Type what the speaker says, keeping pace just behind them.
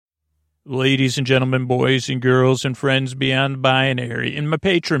ladies and gentlemen, boys and girls and friends beyond the binary, and my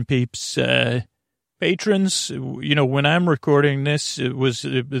patron peeps, patrons, when I'm recording this, it was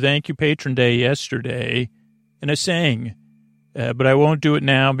Thank You Patron Day yesterday, and I sang, but I won't do it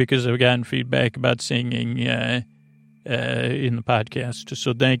now because I've gotten feedback about singing in the podcast.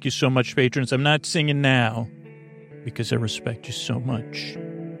 So thank you so much, patrons. I'm not singing now because I respect you so much.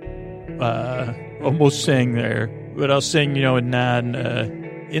 Almost sang there, but I'll sing,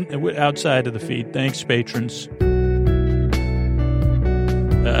 outside of the feed. Thanks, patrons.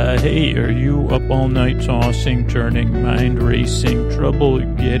 Hey, are you up all night tossing, turning, mind racing, trouble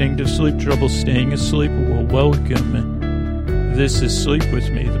getting to sleep, trouble staying asleep? Well, welcome. This is Sleep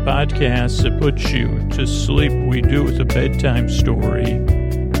With Me, the podcast that puts you to sleep. We do it with a bedtime story.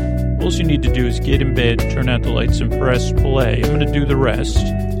 All you need to do is get in bed, turn out the lights, and press play. I'm going to do the rest.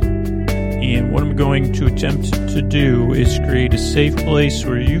 And what I'm going to attempt to do is create a safe place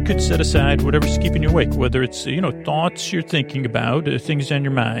where you could set aside whatever's keeping you awake, whether it's, thoughts you're thinking about, things on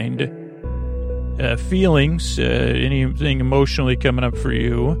your mind, feelings, anything emotionally coming up for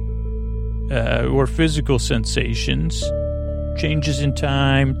you, or physical sensations, changes in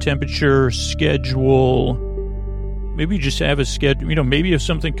time, temperature, schedule. Maybe you just have a schedule, maybe you have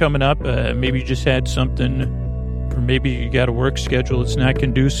something coming up, maybe you just had something. Or maybe you got a work schedule that's not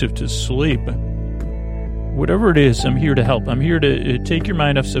conducive to sleep. Whatever it is, I'm here to help. I'm here to take your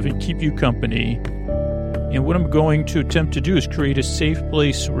mind off stuff and keep you company. And what I'm going to attempt to do is create a safe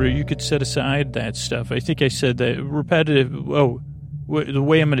place where you could set aside that stuff. I think I said that repetitive. The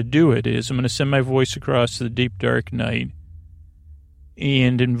way I'm going to do it is I'm going to send my voice across the deep, dark night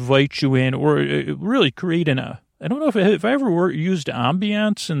and invite you in, or really create I don't know if I ever used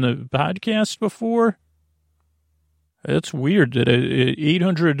ambiance in the podcast before. That's weird that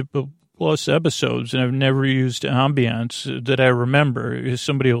 800 plus episodes and I've never used ambiance that I remember.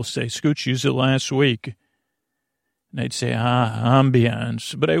 Somebody will say, Scooch used it last week. And I'd say,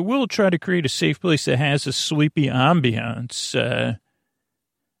 ambiance. But I will try to create a safe place that has a sleepy ambiance.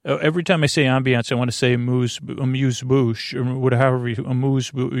 Every time I say ambiance, I want to say amuse-bouche, or whatever,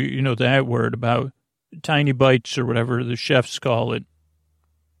 amuse-bouche, that word about tiny bites or whatever the chefs call it.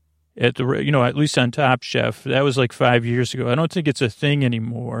 At least on Top Chef, that was like 5 years ago. I don't think it's a thing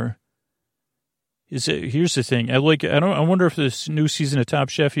anymore. Here's the thing. I wonder if this new season of Top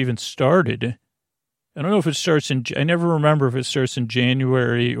Chef even started. I don't know if it starts I never remember if it starts in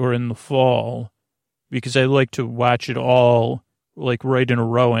January or in the fall, because I like to watch it all like right in a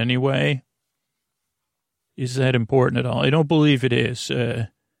row anyway. Is that important at all? I don't believe it is. What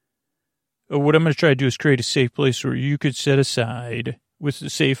I'm going to try to do is create a safe place where you could set aside, with the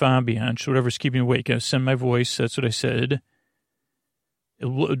safe ambiance, whatever's keeping you awake. I send my voice, that's what I said.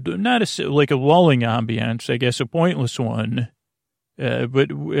 Not like a lulling ambiance, I guess, a pointless one.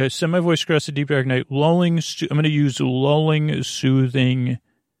 But send my voice across the deep dark night. I'm going to use lulling, soothing,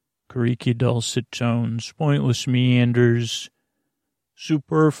 creaky, dulcet tones, pointless meanders,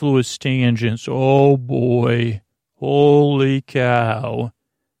 superfluous tangents. Oh, boy. Holy cow.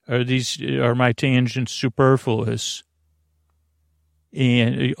 Are my tangents superfluous?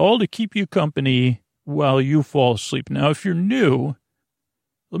 And all to keep you company while you fall asleep. Now, if you're new,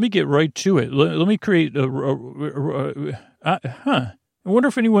 let me get right to it. Let me create I wonder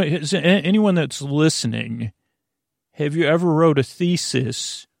if anyone that's listening, have you ever wrote a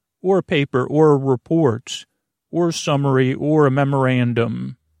thesis or a paper or a report or a summary or a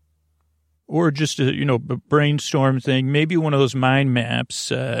memorandum or just a brainstorm thing, maybe one of those mind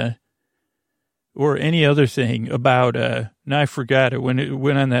maps, or any other thing about, now I forgot it when it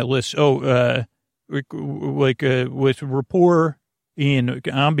went on that list. With rapport and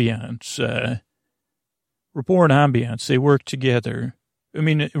ambiance, rapport and ambiance, they work together. I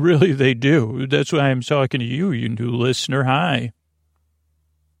mean, really, they do. That's why I'm talking to you, you new listener. Hi.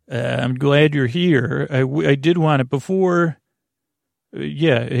 I'm glad you're here. I did want it before.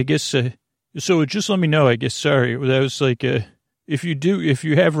 I guess, so just let me know, I guess, sorry. That was like, if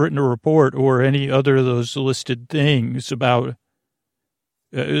you have written a report or any other of those listed things about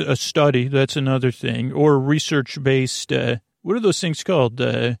a study, that's another thing, or research-based, what are those things called?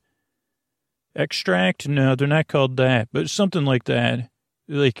 Extract? No, they're not called that, but something like that.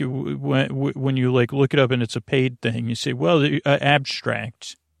 Like when you look it up and it's a paid thing, you say, well,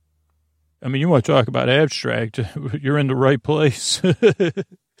 abstract. I mean, you want to talk about abstract, you're in the right place.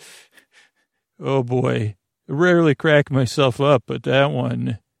 Oh, boy. I rarely crack myself up, but that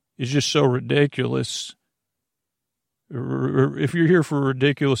one is just so ridiculous. If you're here for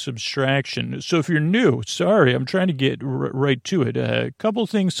ridiculous abstraction. So if you're new, sorry, I'm trying to get right to it. A couple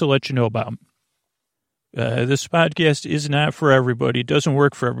things to let you know about. This podcast is not for everybody. It doesn't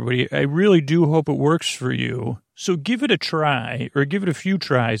work for everybody. I really do hope it works for you. So give it a try, or give it a few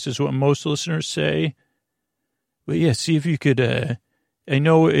tries, is what most listeners say. But yeah, see if you could. I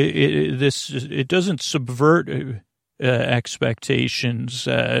know it doesn't subvert expectations,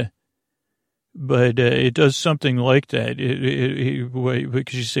 but it does something like that.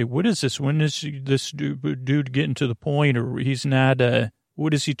 Because you say, "What is this? When is this dude getting to the point?" Or he's not.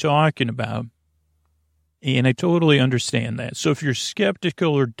 What is he talking about? And I totally understand that. So if you're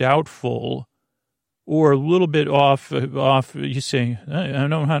skeptical or doubtful, or a little bit off, you say, "I don't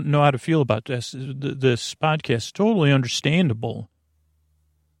know how to feel about this." This podcast, totally understandable.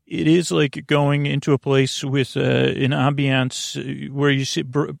 It is like going into a place with an ambiance where you say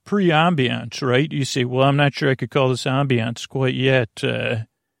pre-ambiance, right? You say, "Well, I'm not sure I could call this ambiance quite yet.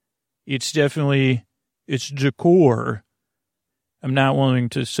 It's decor. I'm not willing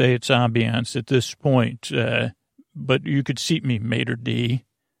to say it's ambiance at this point, but you could seat me, Mater D."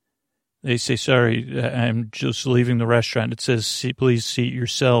 They say, "Sorry, I'm just leaving the restaurant. It says, please seat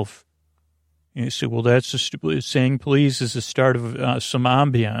yourself." And you say, "Well, that's saying please is the start of some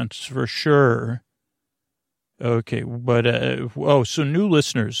ambiance for sure." Okay, but, so new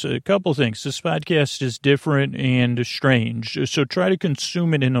listeners, a couple things. This podcast is different and strange, so try to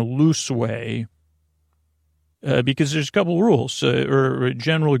consume it in a loose way. Because there's a couple rules or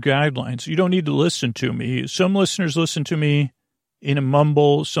general guidelines. You don't need to listen to me. Some listeners listen to me in a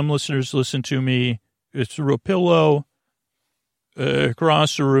mumble. Some listeners listen to me through a pillow,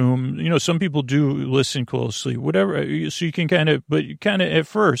 across the room. You know, some people do listen closely, whatever. So you can kind of at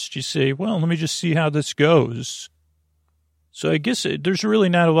first you say, "Well, let me just see how this goes." So I guess there's really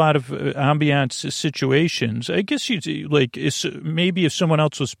not a lot of ambiance situations. I guess maybe if someone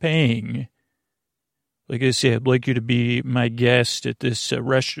else was paying. Like I said, I'd like you to be my guest at this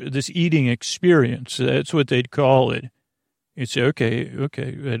this eating experience. That's what they'd call it. You'd say, okay,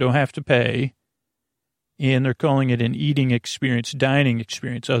 I don't have to pay. And they're calling it an eating experience, dining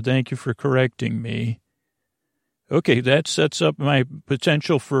experience. Oh, thank you for correcting me. Okay, that sets up my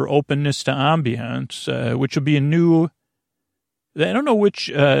potential for openness to ambiance, which will be a new, I don't know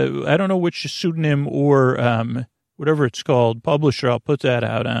which pseudonym or whatever it's called, publisher I'll put that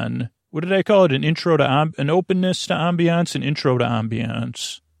out on. What did I call it? An intro to an openness to ambiance, an intro to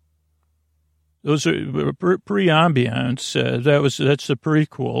ambiance. Those are pre-ambiance. That's the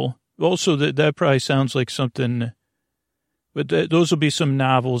prequel. Also, that probably sounds like something, but those will be some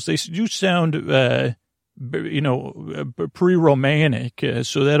novels. They do sound, pre-romantic.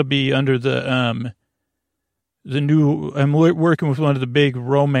 So that'll be under the new. I'm working with one of the big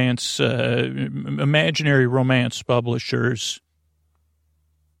romance, imaginary romance publishers.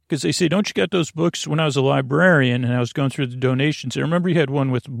 Because they say, "Don't you got those books?" When I was a librarian and I was going through the donations, I remember you had one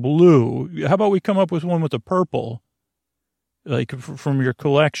with blue. How about we come up with one with a purple, like from your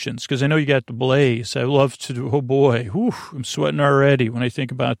collections? Because I know you got the Blaze. I love to do, oh boy, whew, I'm sweating already when I think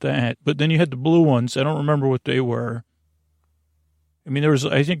about that. But then you had the blue ones. I don't remember what they were. I mean,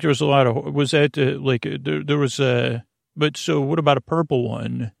 I think there was a lot of, was that there was but so what about a purple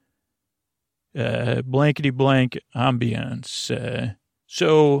one? Blankety blank ambiance.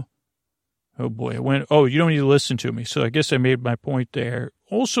 So, oh boy, you don't need to listen to me. So I guess I made my point there.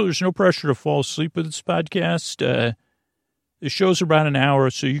 Also, there's no pressure to fall asleep with this podcast. The show's about an hour,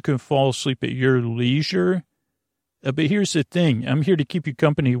 so you can fall asleep at your leisure. But here's the thing. I'm here to keep you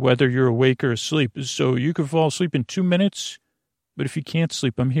company whether you're awake or asleep. So you can fall asleep in 2 minutes, but if you can't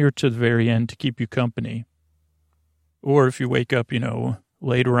sleep, I'm here to the very end to keep you company. Or if you wake up,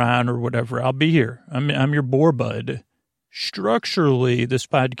 later on or whatever, I'll be here. I'm your bore bud. Structurally, this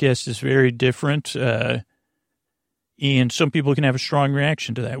podcast is very different, and some people can have a strong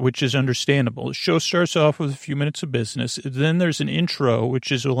reaction to that, which is understandable. The show starts off with a few minutes of business. Then there's an intro, which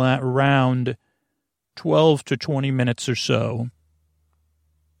is around 12 to 20 minutes or so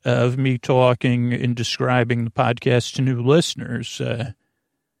of me talking and describing the podcast to new listeners.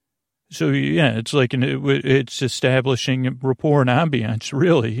 So, yeah, it's like it's establishing rapport and ambiance,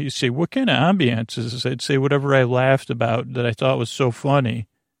 really. You say, what kind of ambiance is this? I'd say whatever I laughed about that I thought was so funny.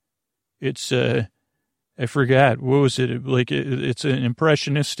 It's, I forgot. What was it? It's an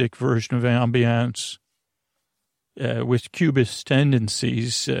impressionistic version of ambiance with cubist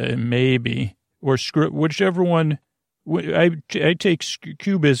tendencies, maybe. Or whichever one. I take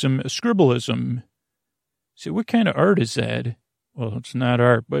cubism, scribbleism. See, what kind of art is that? Well, it's not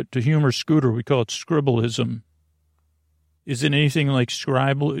art, but to humor Scooter, we call it scribbleism. Is it anything like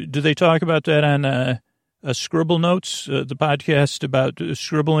scribble? Do they talk about that on Scribble Notes, the podcast about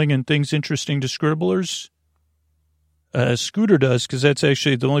scribbling and things interesting to scribblers? Scooter does, because that's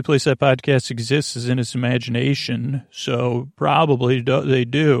actually the only place that podcast exists is in his imagination. So probably they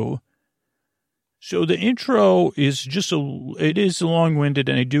do. So the intro is it is long-winded,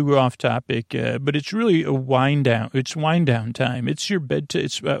 and I do go off topic, but it's really a wind down. It's wind down time. It's your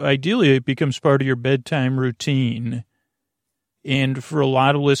ideally it becomes part of your bedtime routine. And for a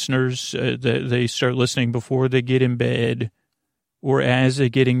lot of listeners, they start listening before they get in bed or as they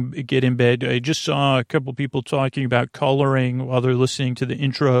get in bed. I just saw a couple people talking about coloring while they're listening to the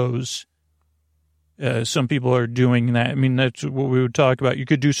intros. Some people are doing that. I mean, that's what we would talk about. You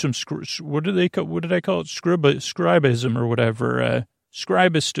could do some, what did I call it? Scribism or whatever,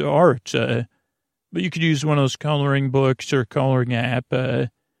 scribist art. But you could use one of those coloring books or coloring app,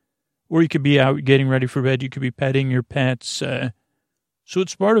 or you could be out getting ready for bed. You could be petting your pets. So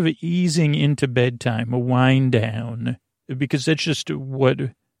it's part of easing into bedtime, a wind down, because that's just what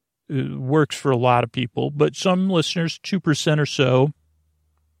works for a lot of people. But some listeners, 2% or so,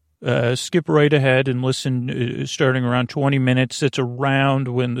 skip right ahead and listen starting around 20 minutes. That's around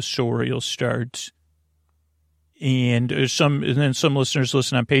when the story will start. And then some listeners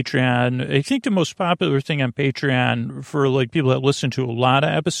listen on Patreon. I think the most popular thing on Patreon for like people that listen to a lot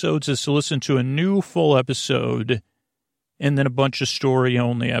of episodes is to listen to a new full episode and then a bunch of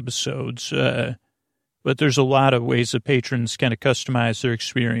story-only episodes. But there's a lot of ways that patrons kind of customize their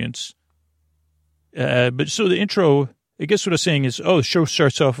experience. But so the intro, I guess what I'm saying is, the show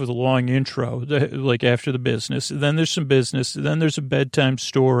starts off with a long intro, like after the business. Then there's some business. Then there's a bedtime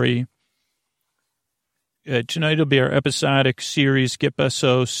story. Tonight will be our episodic series, Get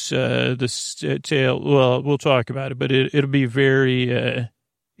Besos, the tale. Well, we'll talk about it, but it'll be very,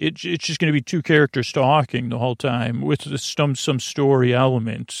 it's just going to be two characters talking the whole time with some story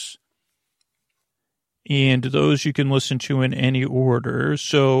elements. And those you can listen to in any order.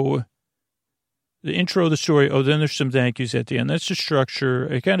 So the intro, the story, then there's some thank yous at the end. That's the structure.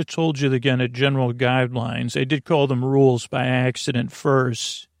 I kind of told you, again, the general guidelines. I did call them rules by accident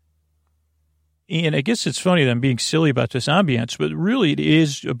first. And I guess it's funny that I'm being silly about this ambiance, but really it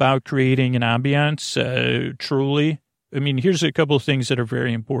is about creating an ambiance, truly. I mean, here's a couple of things that are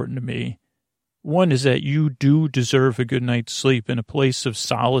very important to me. One is that you do deserve a good night's sleep in a place of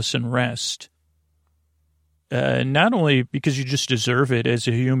solace and rest. Not only because you just deserve it as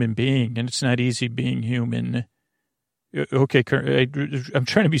a human being, and it's not easy being human. Okay, I'm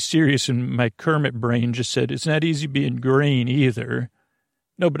trying to be serious, and my Kermit brain just said it's not easy being green either.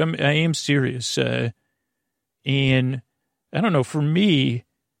 No, but I am serious. And I don't know, for me,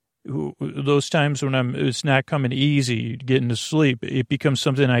 those times when it's not coming easy getting to sleep, it becomes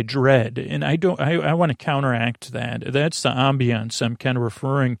something I dread. And I want to counteract that. That's the ambiance I'm kind of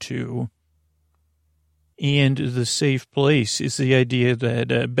referring to. And the safe place is the idea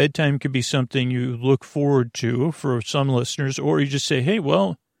that bedtime could be something you look forward to for some listeners, or you just say, hey,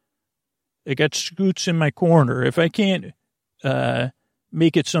 well, I got Scoots in my corner. If I can't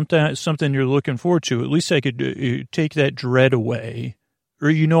make it something you're looking forward to, at least I could take that dread away. Or,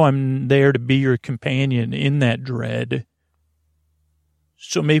 I'm there to be your companion in that dread.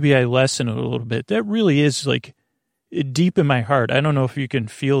 So maybe I lessen it a little bit. That really is like deep in my heart. I don't know if you can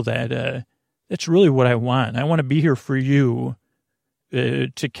feel that. That's really what I want. I want to be here for you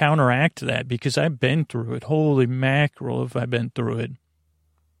to counteract that, because I've been through it. Holy mackerel, have I been through it.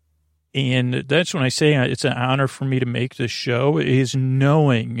 And that's when I say it's an honor for me to make this show, is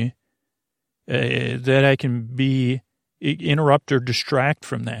knowing that I can interrupt or distract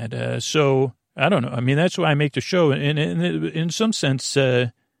from that. So I don't know. I mean, that's why I make the show. And in some sense,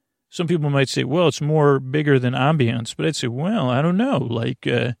 some people might say, well, it's more bigger than ambiance. But I'd say, well, I don't know. Like,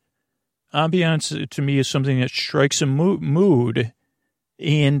 ambiance to me is something that strikes a mood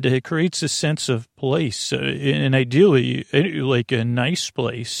and creates a sense of place, and ideally, like a nice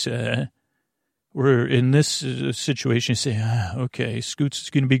place, where in this situation you say, okay, Scoots is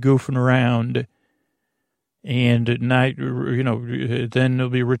going to be goofing around, and at night, then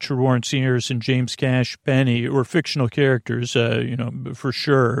there'll be Richard Warren Seniors and James Cash Penny, or fictional characters, for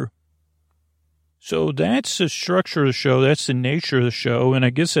sure. So that's the structure of the show. That's the nature of the show. And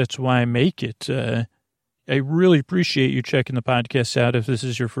I guess that's why I make it. I really appreciate you checking the podcast out if this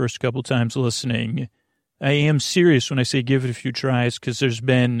is your first couple times listening. I am serious when I say give it a few tries, because there's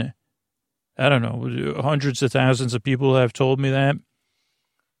been, I don't know, hundreds of thousands of people that have told me that.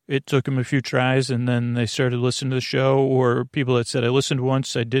 It took them a few tries, and then they started listening to the show, or people that said, I listened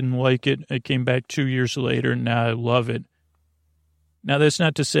once, I didn't like it. I came back 2 years later, and now I love it. Now, that's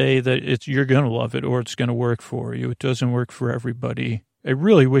not to say that you're going to love it or it's going to work for you. It doesn't work for everybody. I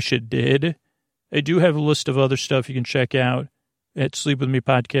really wish it did. I do have a list of other stuff you can check out at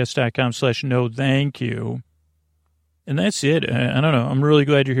sleepwithmepodcast.com/no thank you. And that's it. I don't know. I'm really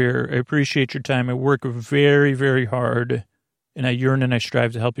glad you're here. I appreciate your time. I work very, very hard, and I yearn and I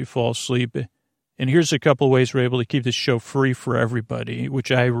strive to help you fall asleep. And here's a couple of ways we're able to keep this show free for everybody,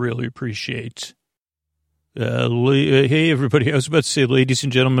 which I really appreciate. Hey, everybody. I was about to say ladies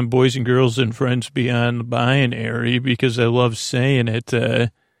and gentlemen, boys and girls, and friends beyond the binary, because I love saying it, so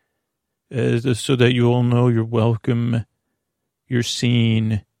that you all know you're welcome, you're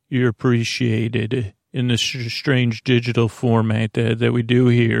seen, you're appreciated in this strange digital format that we do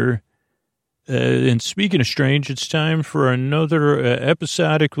here. And speaking of strange, it's time for another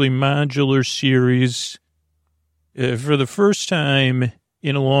episodically modular series. For the first time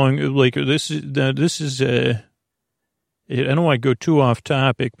in a long, this is I don't want to go too off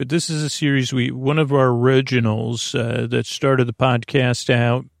topic, but this is a series one of our originals that started the podcast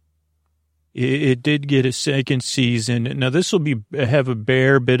out. It did get a second season. Now, this will have a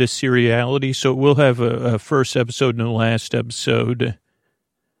bare bit of seriality, so it will have a first episode and a last episode.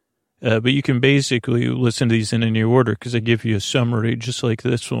 But you can basically listen to these in any order because I give you a summary just like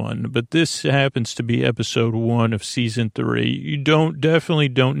this one. But this happens to be episode 1 of season 3. You definitely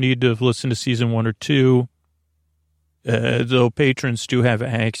don't need to have listened to season 1 or 2, though patrons do have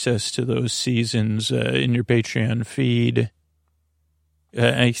access to those seasons in your Patreon feed.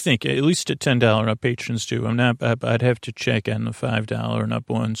 I think at least at $10 and up patrons do. I'd have to check on the $5 and up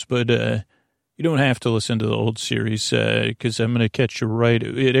ones, but you don't have to listen to the old series because I'm going to catch you right.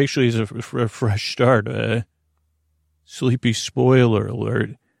 It actually is a fresh start. Sleepy spoiler alert.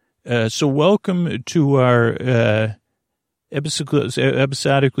 So welcome to our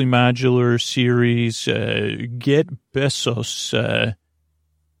episodically modular series, Get Besos.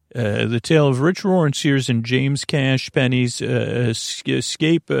 The tale of Rich Warren Sears and James Cash Penny's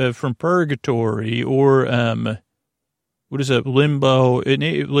escape from purgatory, or what is that, limbo?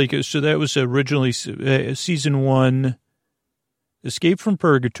 So that was originally season 1, escape from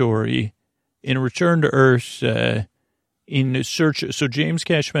purgatory, and return to Earth in search. So James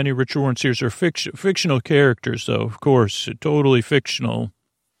Cash Penny, Rich Warren Sears are fictional characters, though, of course, totally fictional.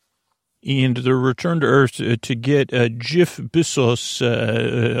 And the return to Earth to get Jeff Besos,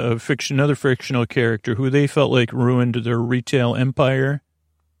 another fictional character who they felt like ruined their retail empire.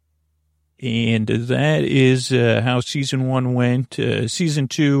 And that is how season 1 went. Season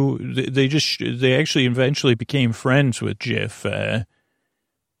 2, they actually eventually became friends with Jeff.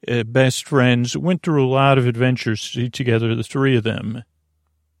 Best friends, went through a lot of adventures together, the three of them.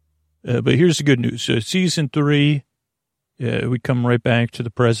 But here's the good news. Season 3. We come right back to the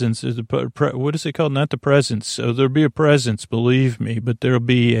presence. What is it called? Not the presence. So there'll be a presence, believe me, but there'll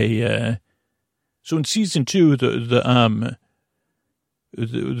be a. So in season 2,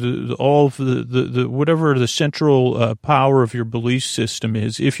 whatever the central power of your belief system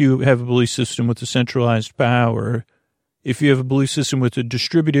is, if you have a belief system with a centralized power, if you have a belief system with a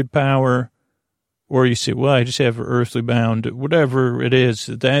distributed power, or you say, well, I just have earthly bound, whatever it is,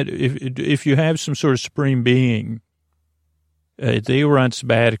 that if you have some sort of supreme being. They were on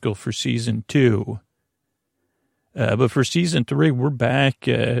sabbatical for season 2. But for season 3, we're back.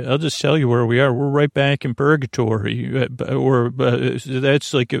 I'll just tell you where we are. We're right back in purgatory.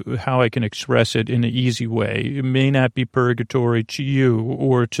 That's like how I can express it in an easy way. It may not be purgatory to you,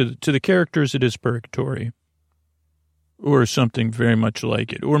 or to the characters it is purgatory. Or something very much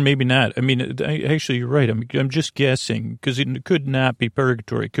like it. Or maybe not. I mean, actually, you're right. I'm just guessing, because it could not be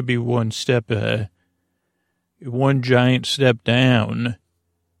purgatory. It could be one giant step down.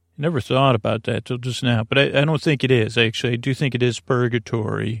 Never thought about that till just now, but I don't think it is. Actually, I do think it is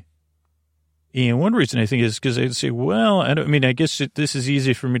purgatory. And one reason I think is because I'd say, well, I guess this is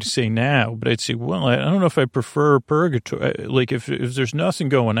easy for me to say now, but I'd say, well, I don't know if I prefer purgatory. Like if there's nothing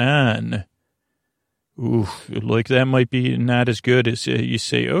going on, like that might be not as good as you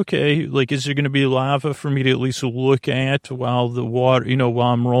say, okay, like, is there going to be lava for me to at least look at while the water,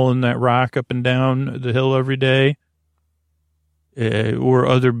 while I'm rolling that rock up and down the hill every day? Or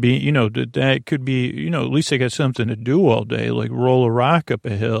other that could be, at least I got something to do all day, like roll a rock up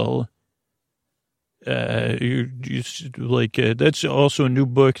a hill. That's also a new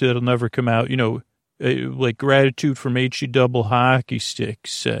book that'll never come out, like Gratitude from H-E double hockey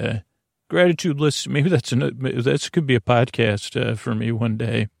sticks, gratitude list. Maybe that could be a podcast for me one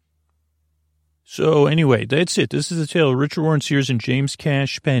day. So anyway, that's it. This is the tale of Richard Warren Sears and James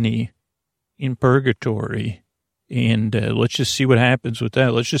Cash Penny in purgatory. And let's just see what happens with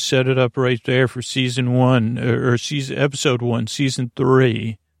that. Let's just set it up right there for season 1 or episode 1, season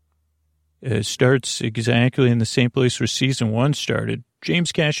 3. It starts exactly in the same place where season 1 started.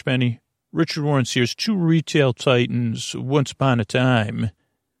 James Cash Penny, Richard Warren Sears, two retail titans once upon a time.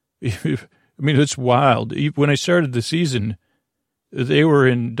 I mean, it's wild. When I started the season, they were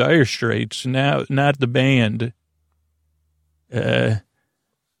in dire straits. Now, not the band, but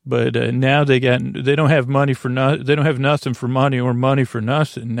now they don't have money for they don't have nothing for money or money for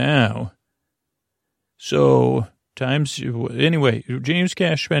nothing now. So anyway, James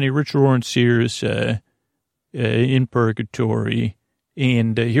Cash Penny, Richard Warren Sears, in purgatory,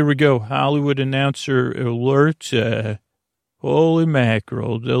 and here we go. Hollywood announcer alert. Holy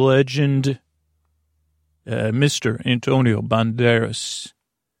mackerel! The legend, Mr. Antonio Banderas.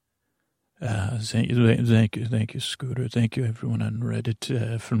 Thank you, Scooter. Thank you, everyone on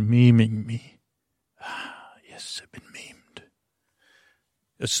Reddit, for memeing me. Yes, I've been memed.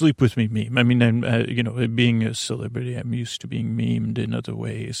 A sleep with me meme. I mean, I'm, being a celebrity, I'm used to being memed in other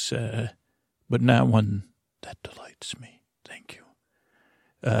ways, but not one that delights me. Thank you.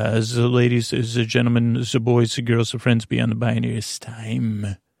 As the ladies, as the gentlemen, as the boys, the girls, the friends beyond the binary, it's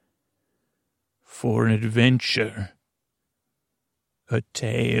time for an adventure, a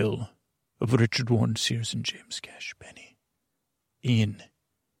tale of Richard Warren Sears and James Cash Penny in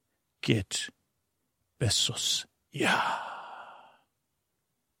Get Besos. Yeah.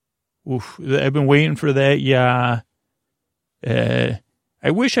 Oof, I've been waiting for that. Yeah. I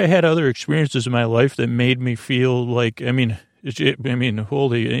wish I had other experiences in my life that made me feel like, that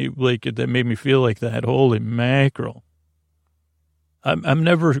made me feel like that. Holy mackerel. I'm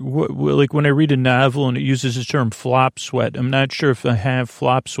never, like when I read a novel and it uses the term flop sweat, I'm not sure if I have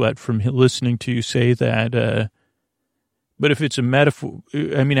flop sweat from listening to you say that. But if it's a metaphor,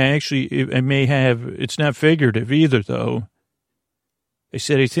 I may have, it's not figurative either though. I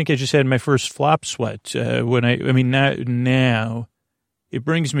said, I think I just had my first flop sweat now. It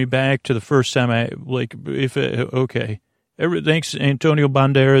brings me back to the first time thanks, Antonio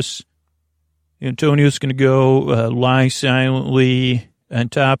Banderas. Antonio's going to go lie silently on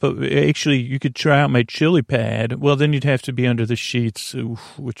top of, actually, you could try out my chili pad. Well, then you'd have to be under the sheets,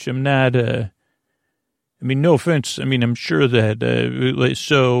 which I'm not, no offense. I'm sure that,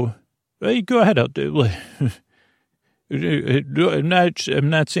 go ahead. I'll do I'm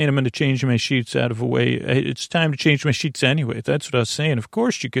not saying I'm going to change my sheets out of a way. It's time to change my sheets anyway. That's what I was saying. Of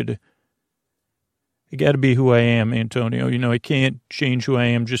course you could. You got to be who I am, Antonio. I can't change who I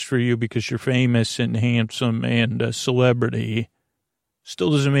am just for you because you're famous and handsome and a celebrity.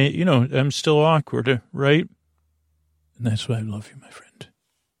 Still doesn't mean, I'm still awkward, right? And that's why I love you, my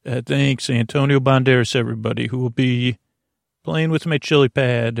friend. Thanks, Antonio Banderas, everybody, who will be playing with my chili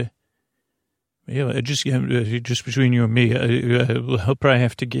pad. Yeah, just between you and me, I'll probably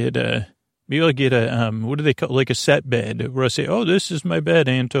have to get maybe I'll get what do they call, like a set bed, where I say, oh, this is my bed,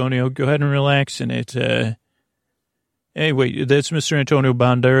 Antonio, go ahead and relax in it. Anyway, that's Mr. Antonio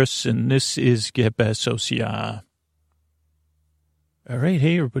Banderas, and this is Get Besos, yeah. All right,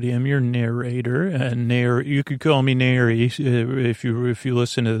 hey, everybody, I'm your narrator. You could call me Nary if you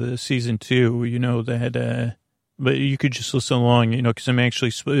listen to the season 2, you know that, but you could just listen along, because I'm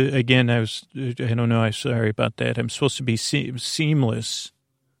actually, again, I'm sorry about that. I'm supposed to be seamless.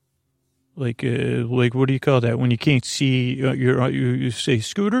 Like, what do you call that? When you can't see, you say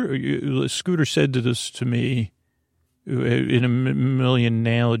Scooter? Scooter said this to me in a million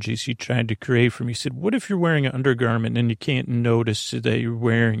analogies he tried to create for me. He said, what if you're wearing an undergarment and you can't notice that you're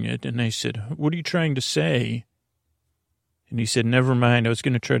wearing it? And I said, what are you trying to say? And he said, never mind. I was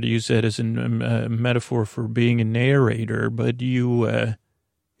going to try to use that as a metaphor for being a narrator, but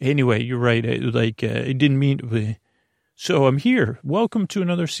anyway, you're right. I didn't mean, so I'm here. Welcome to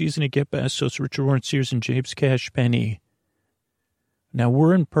another season of Get Besos, Richard Warren Sears and James Cash Penny. Now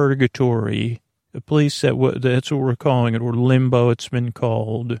we're in purgatory, a place that's what we're calling it, or limbo it's been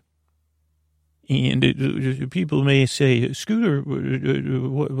called. And people may say, Scooter,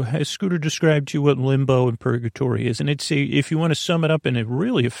 has Scooter described to you what limbo and purgatory is? And I'd say, if you want to sum it up in a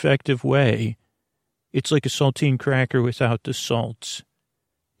really effective way, it's like a saltine cracker without the salt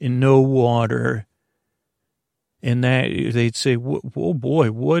and no water. And that they'd say, oh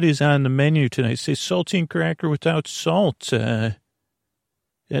boy, what is on the menu tonight? I'd say saltine cracker without salt.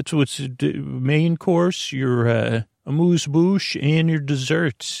 That's what's the main course, your amuse-bouche, and your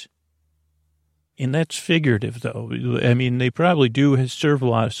desserts. And that's figurative, though. They probably do serve a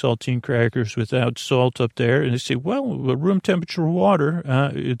lot of saltine crackers without salt up there. And they say, well, room temperature water,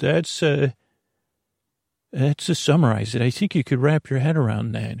 that's to summarize it. I think you could wrap your head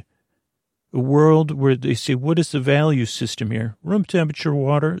around that. A world where they say, what is the value system here? Room temperature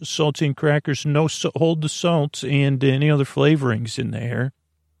water, saltine crackers, hold the salt, and any other flavorings in there.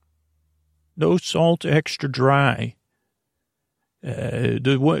 No salt, extra dry. You'd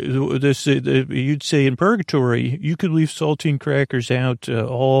say in purgatory, you could leave saltine crackers out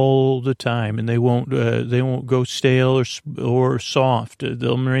all the time, and they won't go stale or soft.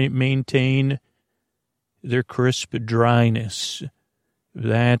 They'll maintain their crisp dryness.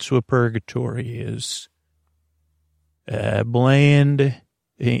 That's what purgatory is. Bland,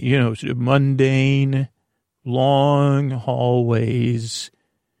 mundane, long hallways.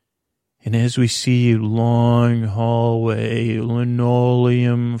 And as we see long hallway,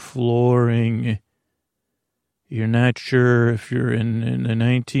 linoleum flooring, you're not sure if you're in the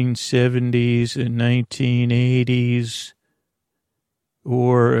 1970s and 1980s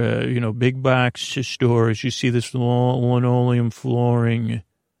or, big box stores. You see this linoleum flooring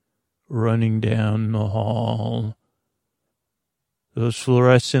running down the hall. Those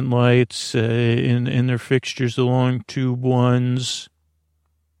fluorescent lights in their fixtures, the long tube ones.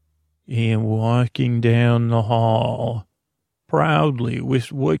 And walking down the hall proudly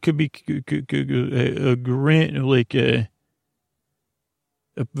with what could be a grin,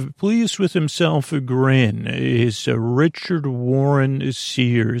 pleased with himself, a grin, is Richard Warren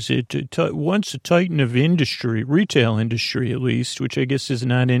Sears. Once a titan of industry, retail industry at least, which I guess is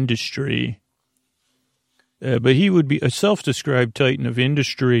not industry. But he would be a self-described titan of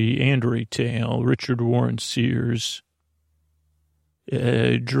industry and retail, Richard Warren Sears.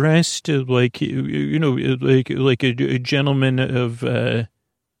 Dressed like a gentleman of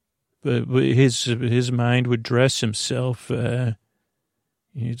his mind would dress himself.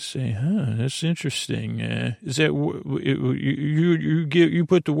 You'd say, that's interesting. Is that you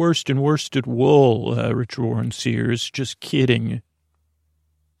put the worst in worsted wool, Richard Warren Sears? Just kidding.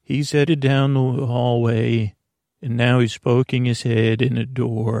 He's headed down the hallway, and now he's poking his head in a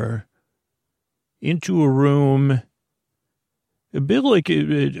door into a room. A bit like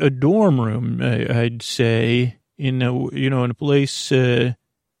a dorm room, I'd say, in a place, you'd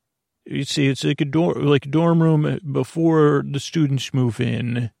see it's like a dorm room before the students move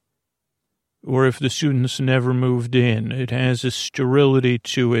in, or if the students never moved in. It has a sterility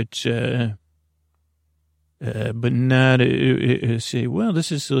to it, but not, say, well,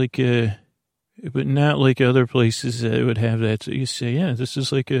 this is like but not like other places that would have that. So you say, yeah, this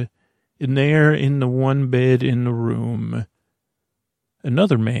is like in the one bed in the room.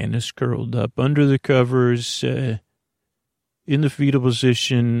 Another man is curled up under the covers, in the fetal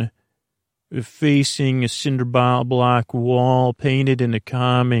position, facing a cinder block wall painted in a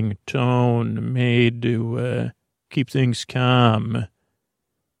calming tone made to keep things calm,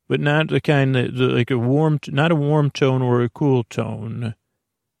 but not the kind that not a warm tone or a cool tone,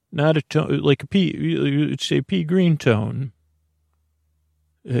 not a tone like you'd say pea green tone.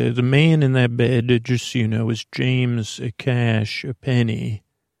 The man in that bed, just so you know, is James Cash Penny,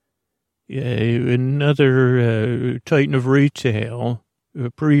 another titan of retail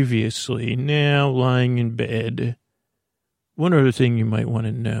previously, now lying in bed. One other thing you might want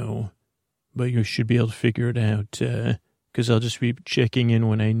to know, but you should be able to figure it out, because I'll just be checking in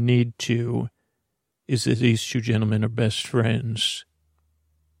when I need to, is that these two gentlemen are best friends.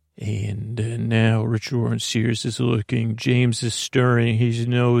 And now Richard Warren Sears is looking. James is stirring. He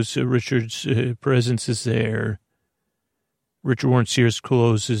knows Richard's presence is there. Richard Warren Sears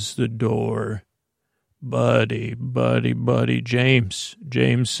closes the door. Buddy, James,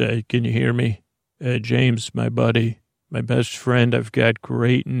 can you hear me? James, my buddy, my best friend, I've got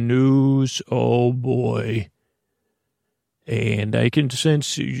great news. Oh, boy. And I can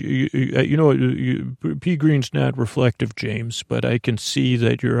sense, pea green's not reflective, James, but I can see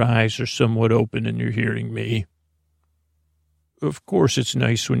that your eyes are somewhat open and you're hearing me. Of course, it's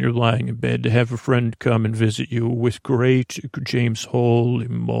nice when you're lying in bed to have a friend come and visit you with great, James, holy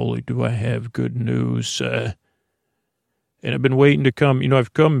moly, do I have good news. And I've been waiting to come,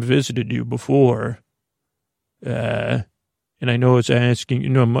 I've come and visited you before. And I know it's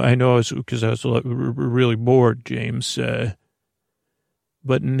asking, I know it's because I was really bored, James.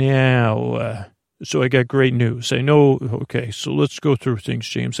 But now, so I got great news. I know, okay, so let's go through things,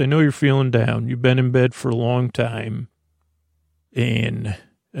 James. I know you're feeling down. You've been in bed for a long time. And,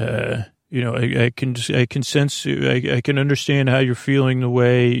 I can sense, I can understand how you're feeling the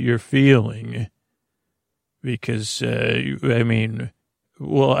way you're feeling. Because, I don't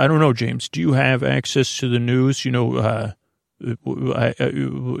know, James, do you have access to the news?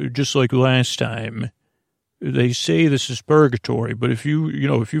 Just like last time, they say this is purgatory, but if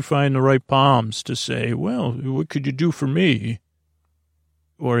you find the right palms to say, well, what could you do for me?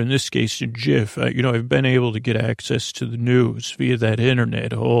 Or in this case, in GIF, I've been able to get access to the news via that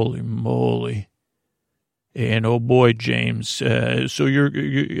internet. Holy moly. And oh boy, James. So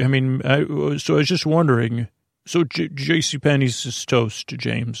I was just wondering, So JCPenney's is toast,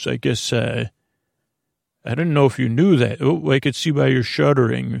 James. I guess, I didn't know if you knew that. Oh, I could see by your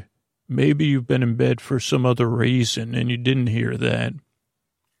shuddering. Maybe you've been in bed for some other reason and you didn't hear that.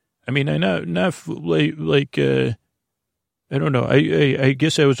 I mean, I don't know. I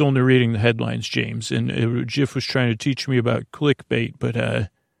guess I was only reading the headlines, James, and Jiff was trying to teach me about clickbait,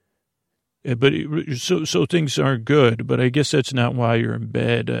 so things aren't good, but I guess that's not why you're in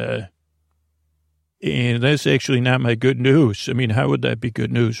bed. And that's actually not my good news. I mean, how would that be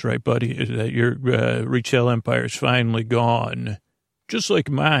good news, right, buddy? That your retail empire is finally gone, just like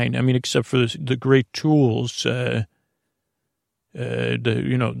mine. I mean, except for the great tools. That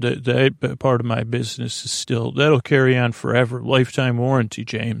part of my business is still, that'll carry on forever. Lifetime warranty,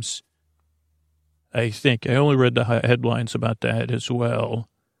 James. I think I only read the headlines about that as well.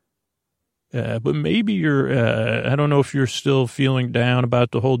 But maybe I don't know if you're still feeling down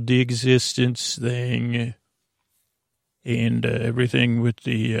about the whole de-existence thing and everything with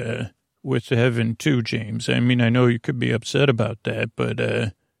heaven too, James. I mean, I know you could be upset about that, but,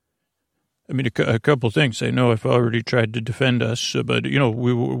 I mean, a couple of things. I know I've already tried to defend us, but,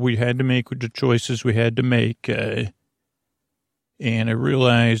 we had to make the choices we had to make. And I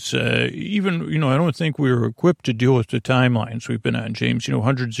realize even, I don't think we were equipped to deal with the timelines we've been on, James.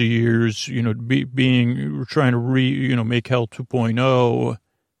 Hundreds of years, we're trying to make Hell 2.0,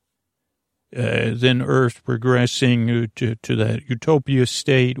 then Earth progressing to that utopia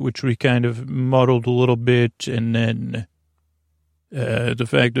state, which we kind of muddled a little bit, and then the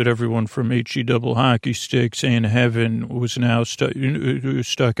fact that everyone from HE double hockey sticks and heaven was now stuck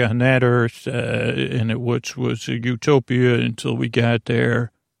on that earth, and it was a utopia until we got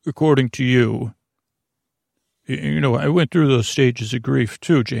there, according to you. I went through those stages of grief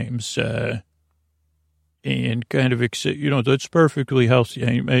too, James, and kind of, that's perfectly healthy.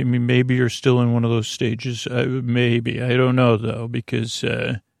 I mean, maybe you're still in one of those stages. Maybe. I don't know, though, because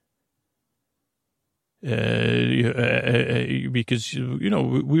we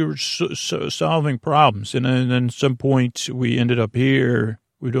were solving problems, and then at some point we ended up here.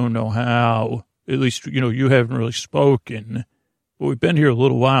 We don't know how. At least, you haven't really spoken, but we've been here a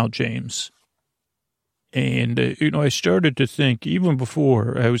little while, James. And, I started to think, even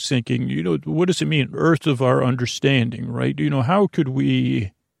before, I was thinking, what does it mean, Earth of our understanding, right? How could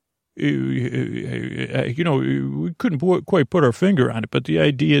we... we couldn't quite put our finger on it, but the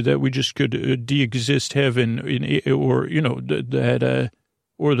idea that we just could de-exist heaven or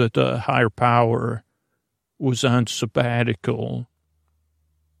that the higher power was on sabbatical.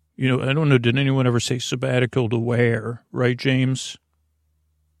 I don't know, did anyone ever say sabbatical to where, right, James?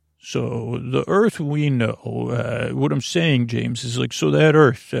 So the Earth we know, what I'm saying, James, is like, so that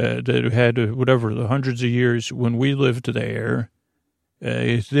Earth that had the hundreds of years when we lived there,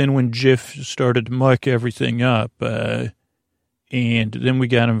 then when Jiff started to muck everything up, and then we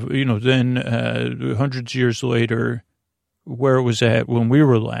got him, then hundreds of years later, where it was at when we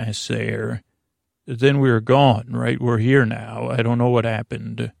were last there, then we were gone, right? We're here now. I don't know what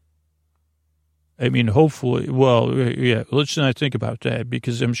happened. I mean, hopefully, well, yeah, let's not think about that,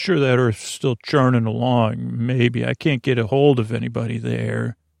 because I'm sure that Earth's still churning along. Maybe I can't get a hold of anybody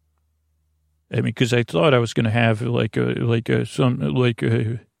there. I mean, because I thought I was going to have had a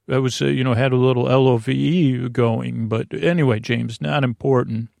little LOVE going. But anyway, James, not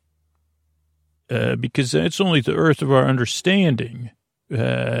important, because that's only the Earth of our understanding.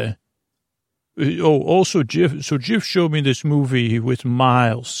 Also, Jiff showed me this movie with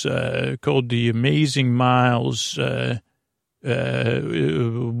Miles called The Amazing Miles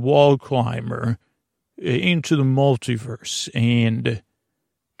Wall Climber into the Multiverse. And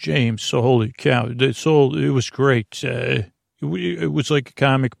James, so holy cow, it was great. It was like a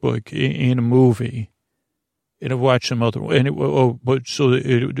comic book in a movie. And I've watched some other, and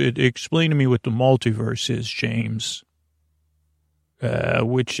it explained to me what the multiverse is, James.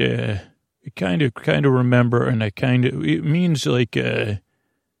 Which I kind of remember, and it means like that.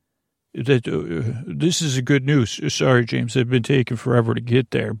 This is a good news. Sorry, James, I've been taking forever to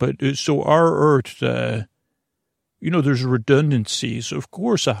get there, but so our Earth, there's redundancies. Of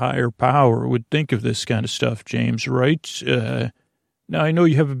course, a higher power would think of this kind of stuff, James, right? Now I know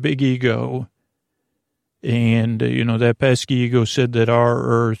you have a big ego, and that pesky ego said that our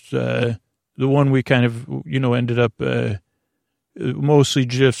Earth, the one we kind of ended up. Mostly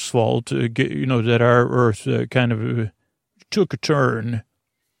Jiff's fault, that our Earth kind of took a turn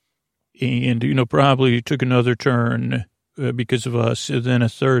and, probably took another turn because of us, and then a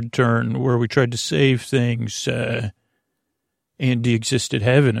third turn where we tried to save things and de-existed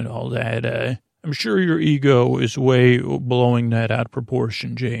heaven and all that. I'm sure your ego is way blowing that out of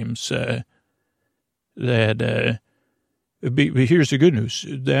proportion, James. that, but here's the good news.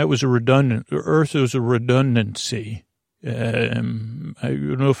 That was a redundant, Earth was a redundancy. I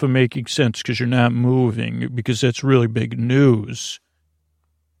don't know if I'm making sense because you're not moving, because that's really big news.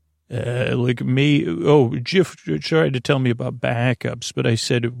 Like me, Jeff tried to tell me about backups, but I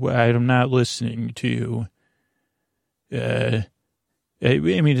said, I'm not listening to you. I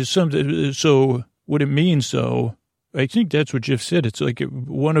mean, it's something, so what it means, though, I think that's what Jeff said. It's like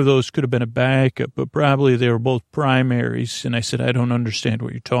one of those could have been a backup, but probably they were both primaries. And I said, I don't understand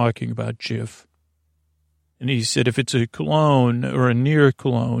what you're talking about, Jeff. And he said, if it's a clone or a near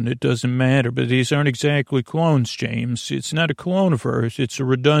clone, it doesn't matter. But these aren't exactly clones, James. It's not a clone of Earth. It's a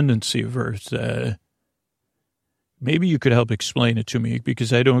redundancy of Earth. Maybe you could help explain it to me,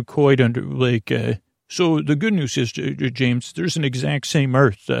 because I don't quite so the good news is, James, there's an exact same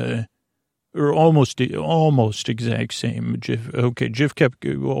Earth, or almost exact same. Jeff, okay, Jeff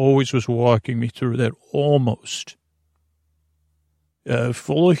always was walking me through that almost.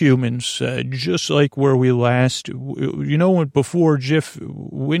 Full of humans, just like where we last, when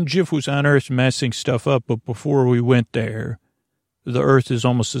Jeff was on Earth messing stuff up, but before we went there, the Earth is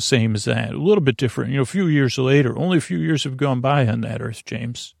almost the same as that. A little bit different, a few years later, only a few years have gone by on that Earth,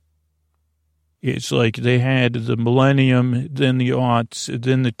 James. It's like they had the millennium, then the aughts,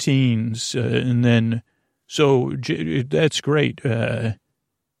 then the teens, and then, so that's great.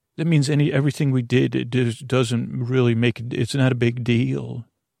 That means everything we did, it doesn't really it's not a big deal.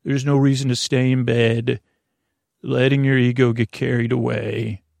 There's no reason to stay in bed, letting your ego get carried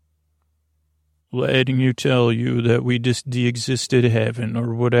away, letting you tell you that we just de-existed heaven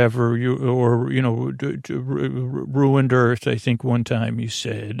or whatever, ruined Earth, I think one time you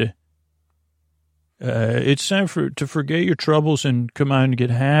said. It's time to forget your troubles and come on and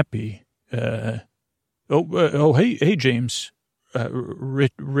get happy. Hey, James.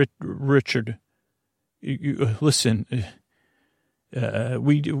 Richard, listen, I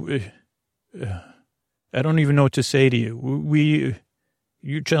don't even know what to say to you.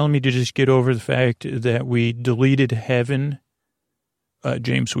 You're telling me to just get over the fact that we deleted heaven.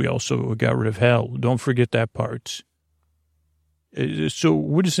 James, we also got rid of hell. Don't forget that part. So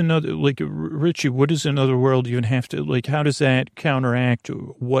what is Richie, what does another world even have to, how does that counteract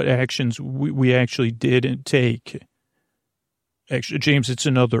what actions we actually did and take? Actually, James, it's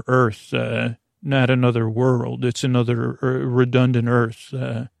another Earth, not another world. It's another redundant Earth.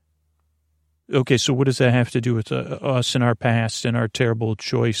 Okay, so what does that have to do with us and our past and our terrible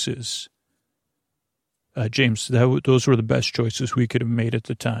choices? James, those were the best choices we could have made at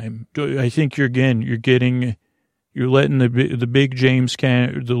the time. I think you're letting the big James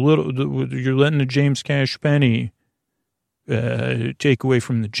you're letting the James Cash penny take away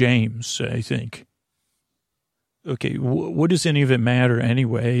from the James, I think. Okay, what does any of it matter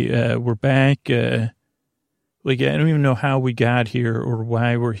anyway? We're back. I don't even know how we got here or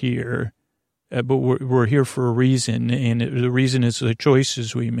why we're here, but we're here for a reason, and the reason is the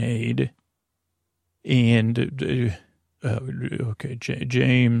choices we made. And okay,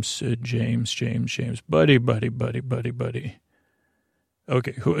 James, buddy.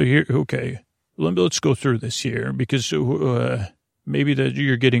 Okay, okay. Let's go through this here, because maybe that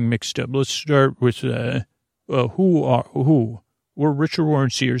you're getting mixed up. Let's start with. Who? We're Richard Warren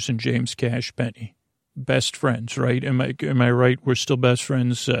Sears and James Cash Penny. Best friends, right? Am I right? We're still best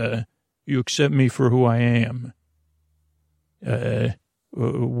friends. You accept me for who I am.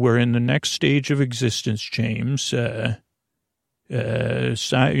 We're in the next stage of existence, James. Side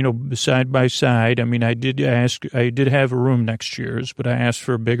by side. I mean, I did have a room next year's, but I asked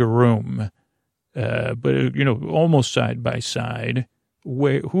for a bigger room. But almost side by side.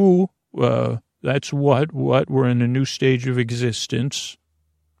 That's what we're in a new stage of existence,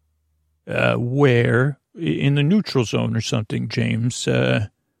 where in the neutral zone or something, James,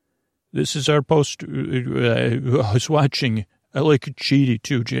 this is our post, I was watching, I like Cheaty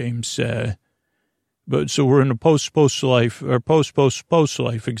too, James, but so we're in a post life or post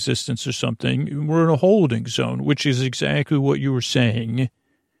life existence or something. We're in a holding zone, which is exactly what you were saying.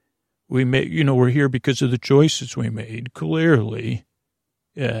 We're here because of the choices we made, clearly.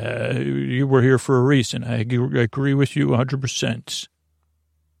 You were here for a reason. I agree with you 100%.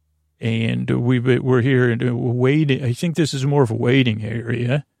 And we're here and waiting. I think this is more of a waiting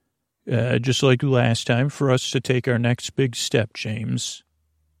area, just like last time, for us to take our next big step, James.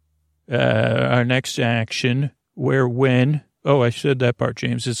 Our next action, when. Oh, I said that part,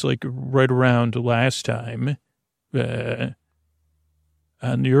 James. It's like right around last time. On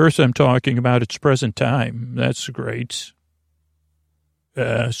the Earth I'm talking about, it's present time. That's great.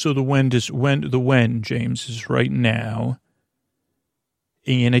 So the when, James, is right now.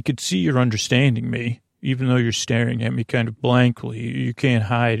 And I could see you're understanding me, even though you're staring at me kind of blankly. You can't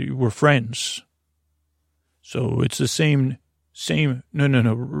hide. We're friends. So it's the same,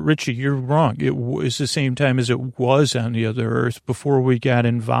 no, Richie, you're wrong. It was the same time as it was on the other Earth before we got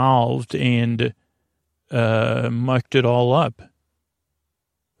involved and mucked it all up.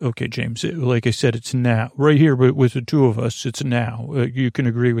 Okay, James, like I said, it's now. Right here with the two of us, it's now. You can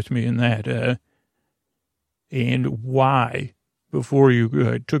agree with me in that. And why? Before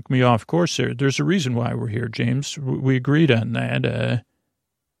you took me off course there's a reason why we're here, James. We agreed on that.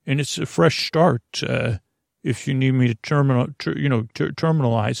 And it's a fresh start. If you need me to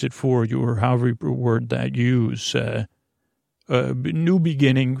terminalize it for you, or however you word that, use a new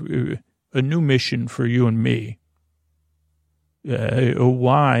beginning, a new mission for you and me.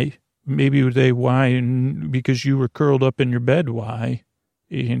 Why? Maybe why? And because you were curled up in your bed. Why?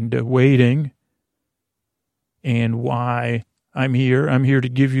 And waiting. And why? I'm here. I'm here to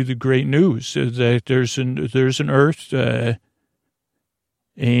give you the great news that there's an Earth.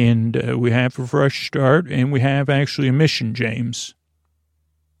 And we have a fresh start, and we have actually a mission, James.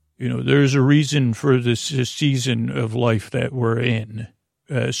 There's a reason for this season of life that we're in.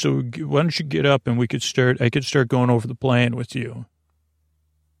 So why don't you get up and I could start going over the plan with you.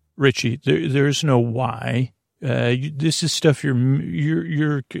 Richie, there's no why. This is stuff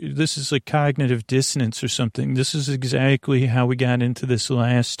this is like cognitive dissonance or something. This is exactly how we got into this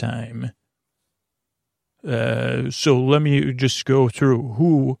last time. So let me just go through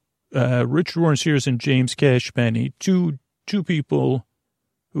who, Richard Warren Sears and James Cashpenny, two people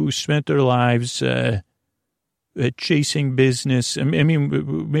who spent their lives, chasing business. I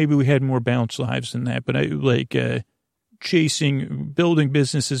mean, maybe we had more balanced lives than that, but building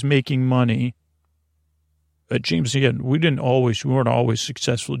businesses, making money. James, again, we weren't always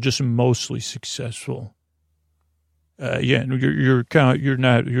successful, just mostly successful. You're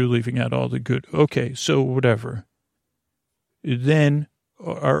leaving out all the good. Okay, so whatever. Then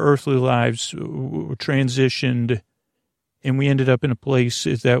our earthly lives transitioned, and we ended up in a place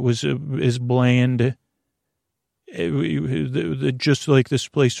that was as bland, just like this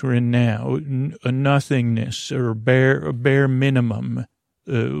place we're in now, a nothingness or a bare minimum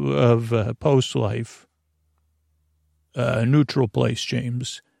of post-life. A neutral place,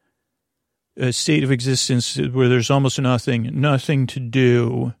 James. A state of existence where there's almost nothing to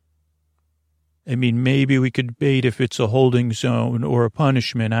do. I mean, maybe we could debate if it's a holding zone or a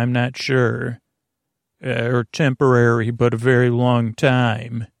punishment. I'm not sure. Or temporary, but a very long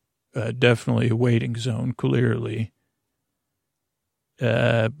time. Definitely a waiting zone, clearly.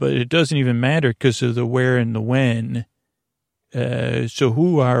 But it doesn't even matter because of the where and the when. So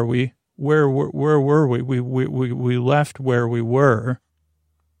who are we? Where were we? We left where we were.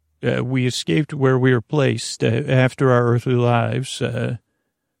 We escaped where we were placed after our earthly lives.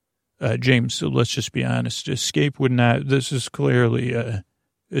 James, so let's just be honest. Escape wouldn't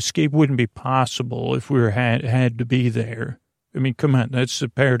be possible if we had to be there. I mean, come on, that's the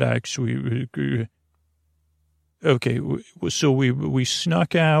paradox. Okay, so we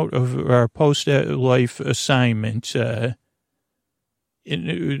snuck out of our post-life assignment.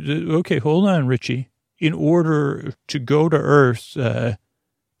 Okay, hold on, Richie. In order to go to Earth, to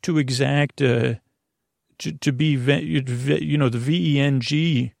exact, to be, the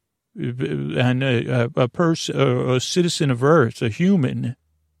VENG, and a person, a citizen of Earth, a human,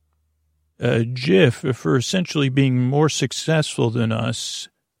 GIF, for essentially being more successful than us.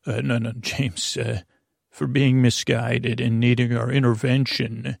 No, James, for being misguided and needing our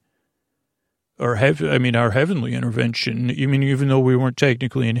intervention. Our heavenly intervention. I mean, even though we weren't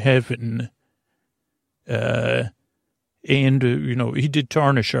technically in heaven, and he did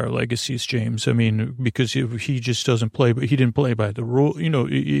tarnish our legacies, James. I mean, because he just doesn't play, but he didn't play by the rule.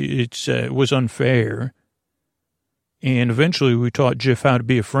 It was unfair. And eventually, we taught Jeff how to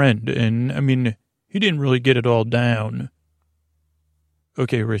be a friend, and I mean, he didn't really get it all down.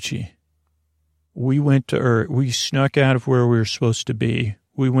 Okay, Richie, we went to Earth. We snuck out of where we were supposed to be.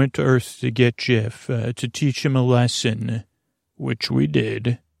 We went to Earth to get Jeff, to teach him a lesson, which we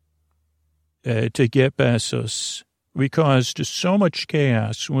did, to get Besos. We caused so much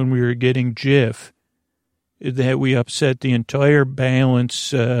chaos when we were getting Jeff that we upset the entire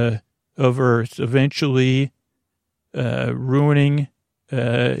balance of Earth, eventually ruining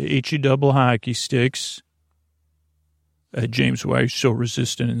HE double hockey sticks. James, why are you so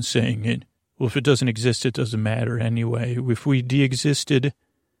resistant in saying it? Well, if it doesn't exist, it doesn't matter anyway. If we de-existed,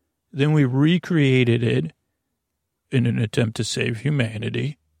 then we recreated it in an attempt to save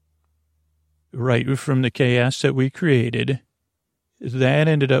humanity. Right from the chaos that we created, that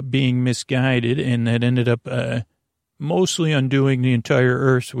ended up being misguided, and that ended up mostly undoing the entire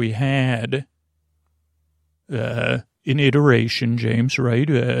Earth we had in iteration, James,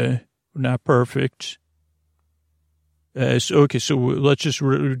 right? Not perfect. So let's just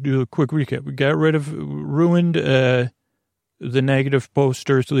do a quick recap. We ruined the negative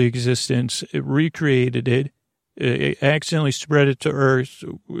post-earthly existence, it recreated it, accidentally spread it to Earth,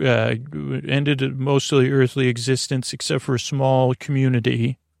 ended mostly earthly existence except for a small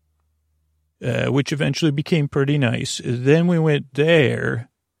community, which eventually became pretty nice. Then we went there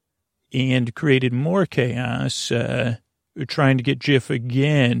and created more chaos, trying to get Jif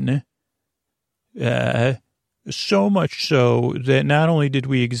again. So much so that not only did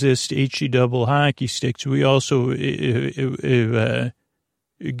we exist HE double hockey sticks, we also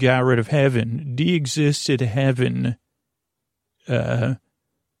got rid of heaven, de-existed heaven.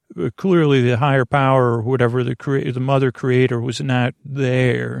 Clearly the higher power or whatever, the mother creator was not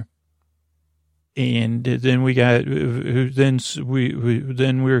there. And then we were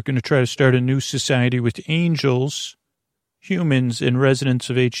going to try to start a new society with angels, humans, and residents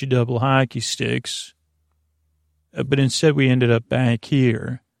of HE double hockey sticks. But instead we ended up back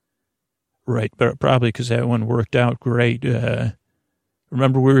here. Right, but probably because that one worked out great.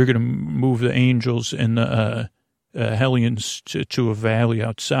 Remember, we were going to move the angels and the Hellions to a valley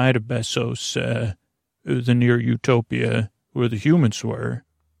outside of Besos, the near utopia where the humans were.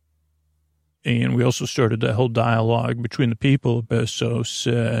 And we also started that whole dialogue between the people of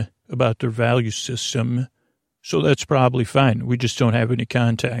Besos about their value system. So that's probably fine. We just don't have any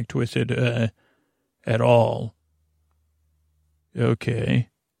contact with it at all. Okay.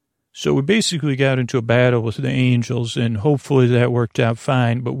 So we basically got into a battle with the angels, and hopefully that worked out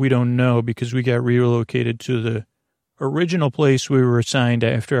fine, but we don't know because we got relocated to the original place we were assigned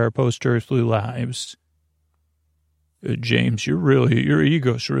after our post-earthly lives. James, your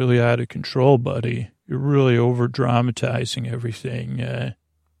ego's really out of control, buddy. You're really over-dramatizing everything.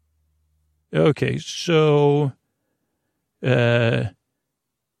 Okay, so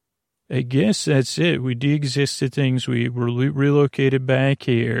I guess that's it. We de-existed things. We were relocated back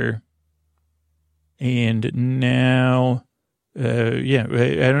here. And now, I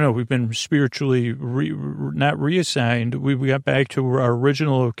don't know. We've been spiritually not reassigned. We got back to our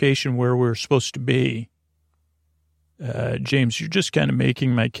original location where we're supposed to be. James, you're just kind of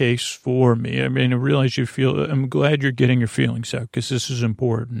making my case for me. I mean, I realize I'm glad you're getting your feelings out because this is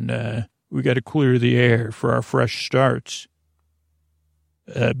important. We got to clear the air for our fresh starts.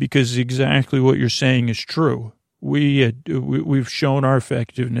 Because exactly what you're saying is true. We've shown our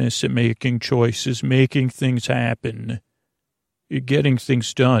effectiveness at making choices, making things happen, getting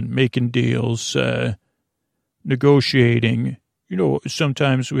things done, making deals, negotiating. You know,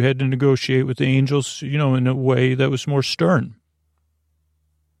 sometimes we had to negotiate with the angels, you know, in a way that was more stern.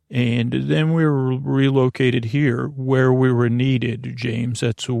 And then we were relocated here where we were needed, James.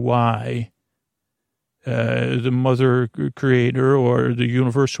 That's why. The mother creator or the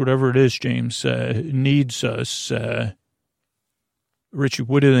universe, whatever it is, James, needs us. Richie,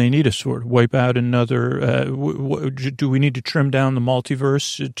 what do they need us for? Wipe out another, do we need to trim down the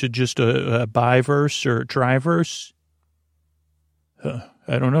multiverse to just a biverse or a triverse?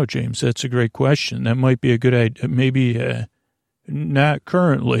 I don't know, James. That's a great question. That might be a good idea. Maybe, not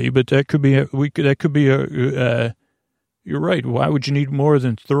currently, but that could be, you're right. Why would you need more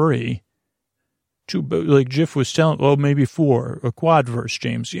than 3? 2, like Jif was telling, maybe 4, a quadverse,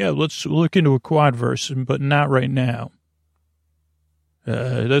 James. Yeah, let's look into a quadverse, but not right now.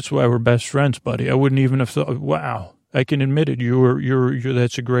 That's why we're best friends, buddy. I wouldn't even have thought, wow, I can admit it.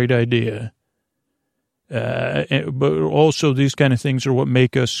 That's a great idea. But also these kind of things are what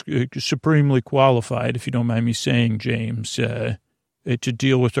make us supremely qualified, if you don't mind me saying, James, to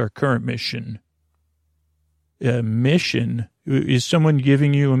deal with our current mission. Mission? Is someone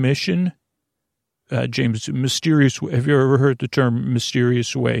giving you a mission? James, mysterious, have you ever heard the term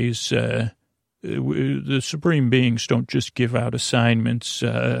mysterious ways? The supreme beings don't just give out assignments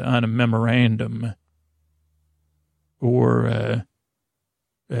on a memorandum or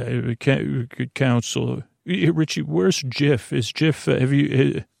counsel. Richie, where's Jif? Is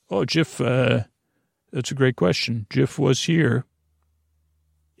Jif, Jif, that's a great question. Jif was here.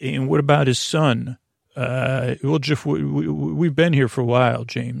 And what about his son? Jif, we've been here for a while,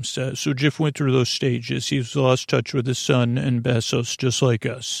 James. So Jif went through those stages. He's lost touch with his son and Besos, just like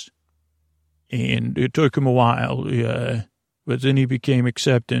us. And it took him a while, but then he became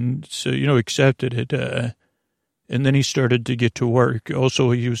accepted it. And then he started to get to work.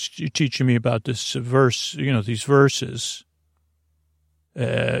 Also, he was teaching me about this verse, these verses.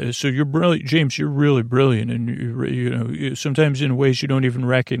 So you're brilliant, James. You're really brilliant, and sometimes in ways you don't even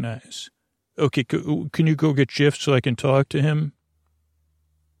recognize. Okay, can you go get Jiff so I can talk to him?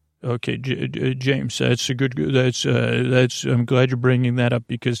 Okay, James, that's a good. That's. I'm glad you're bringing that up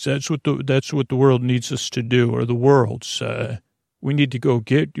because that's what the world needs us to do, or the world's. We need to go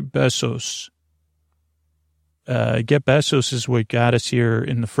get Besos. Get Besos is what got us here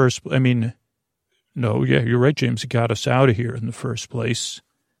in the first. I mean, no, yeah, you're right, James. It got us out of here in the first place,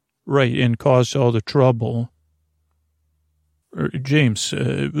 right, and caused all the trouble. James,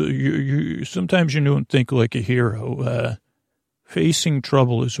 you sometimes you don't think like a hero. Facing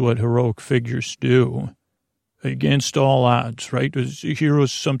trouble is what heroic figures do, against all odds, right?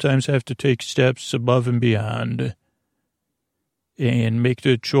 Heroes sometimes have to take steps above and beyond, and make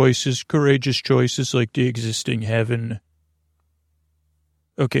the choices, courageous choices, like the existing heaven.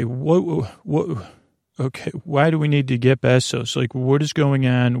 Okay, okay, why do we need to get Besos? Like, what is going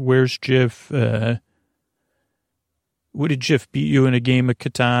on? Where's Jiff? What did Jiff beat you in a game of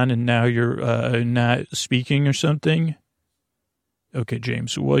Catan and now you're not speaking or something? Okay,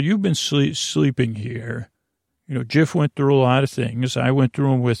 James, well, you've been sleeping here. You know, Jiff went through a lot of things. I went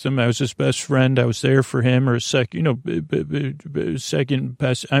through them with him. I was his best friend. I was there for him, or second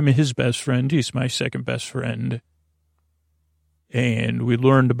best. I'm his best friend. He's my second best friend. And we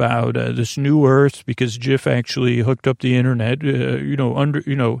learned about this new Earth because Jiff actually hooked up the internet,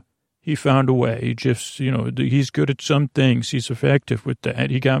 he found a way. Jiff's, he's good at some things. He's effective with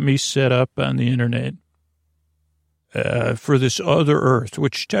that. He got me set up on the internet for this other Earth,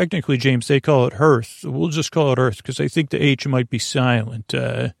 which technically, James, they call it Hearth. We'll just call it Earth because I think the H might be silent.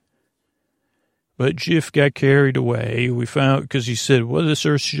 But Jiff got carried away. We found, because he said, well, this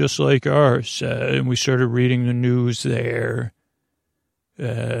Earth's just like ours. And we started reading the news there.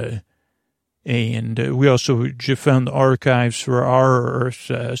 And we also just found the archives for our Earth,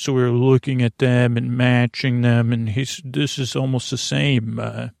 so we were looking at them and matching them, and this is almost the same.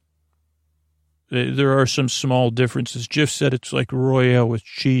 There are some small differences. Jiff said it's like Royale with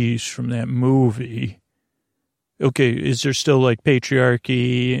cheese from that movie. Okay, is there still like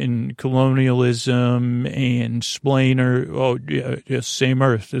patriarchy and colonialism and splainer? Oh, yeah, same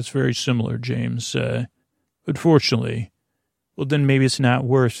Earth. It's very similar, James. Unfortunately. Well, then maybe it's not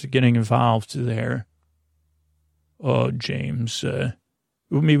worth getting involved there. Oh, James,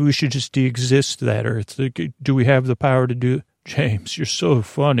 maybe we should just de-exist that Earth. Do we have the power to do? James, you're so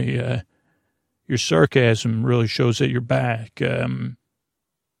funny. Your sarcasm really shows that you're back, and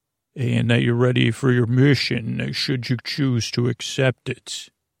that you're ready for your mission, should you choose to accept it.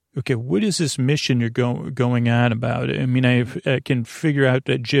 Okay, what is this mission you're going on about? I mean, I can figure out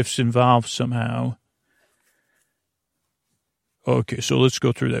that Jiff's involved somehow. Okay, so let's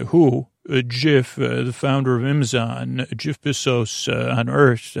go through that. Who? Jiff, the founder of Amazon, Jeff Bezos on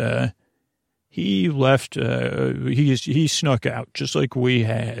Earth, he left, he snuck out just like we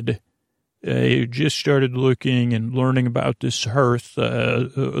had. He just started looking and learning about this Earth,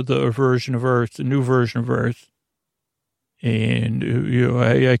 the version of Earth, the new version of Earth. And,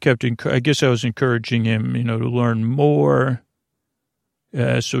 I guess I was encouraging him, to learn more.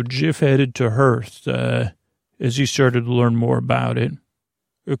 So Jiff headed to Earth, as he started to learn more about it.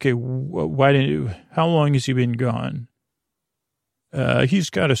 Okay, how long has he been gone? He's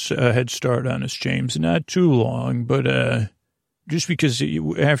got a head start on us, James. Not too long, but just because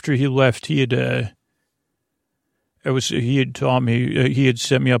after he left, he had taught me, he had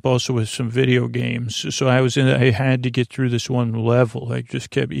set me up also with some video games. So I had to get through this one level.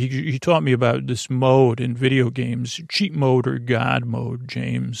 He taught me about this mode in video games, cheat mode or God mode,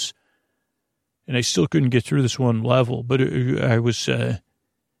 James. And I still couldn't get through this one level, but I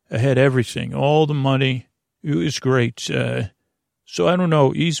had everything, all the money. It was great. So I don't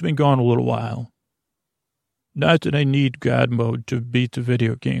know. He's been gone a little while. Not that I need God mode to beat the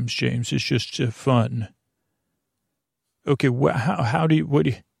video games, James. It's just fun. Okay,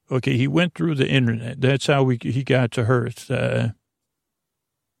 okay, he went through the internet. That's how he got to Earth.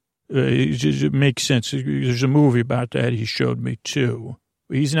 It makes sense. There's a movie about that he showed me, too.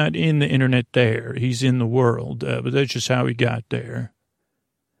 He's not in the internet there. He's in the world, but that's just how he got there.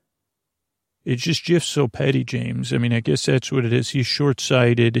 It's just Jiff's so petty, James. I mean, I guess that's what it is. He's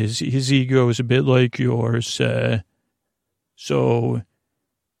short-sighted. His ego is a bit like yours. Okay,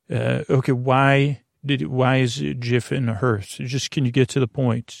 why is Jiff in Earth? Just, can you get to the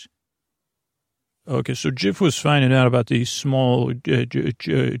point? Okay, so Jiff was finding out about these small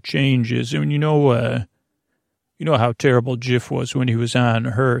changes. I mean, you know how terrible Jiff was when he was on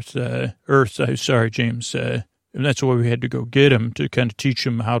Earth. Sorry, James. And that's why we had to go get him, to kind of teach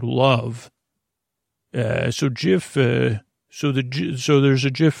him how to love. So Jiff, there's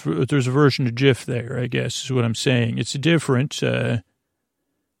a version of Jiff there, I guess is what I'm saying. It's different.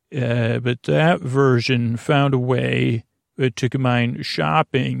 But that version found a way to combine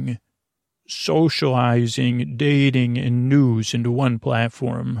shopping, socializing, dating, and news into one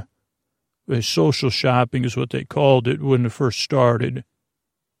platform. Social shopping is what they called it when it first started.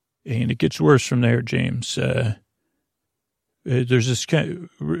 And it gets worse from there, James. There's this kind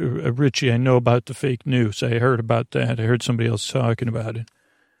of, Richie, I know about the fake news. I heard about that. I heard somebody else talking about it.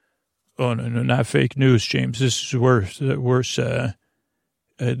 Oh, no, not fake news, James. This is worse.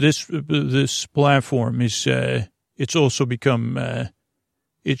 This platform is, it's also become,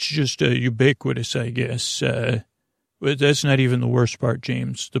 it's just ubiquitous, I guess. But that's not even the worst part,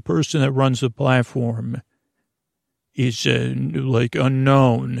 James. The person that runs the platform is, like,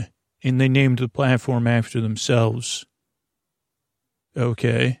 unknown, and they named the platform after themselves.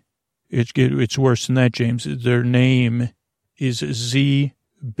 Okay. It's worse than that, James. Their name is Z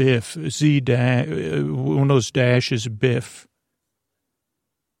Biff. One of those dashes, Biff.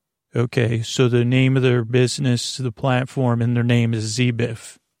 Okay, so the name of their business, the platform, and their name is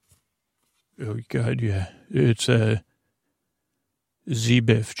Z-Biff. Oh, God, yeah. It's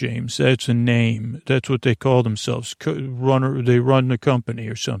Z-Biff, James. That's a name. That's what they call themselves. They run the company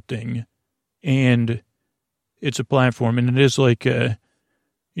or something. And it's a platform. And it is like,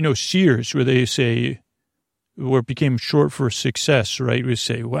 Sears, where they say, where it became short for success, right? We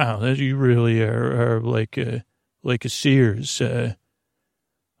say, wow, you really are like a Sears,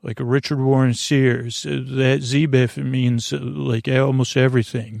 like a Richard Warren Sears. That Z-Biff means like almost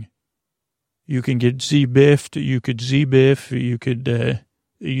everything. You can get Z-Biffed, you could Z-Biff, you could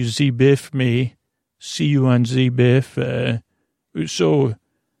you Z-Biff me, see you on Z-Biff. So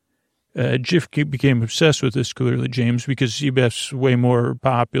Jiff became obsessed with this, clearly, James, because Z-Biff's way more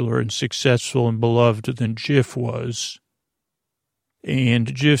popular and successful and beloved than Jiff was.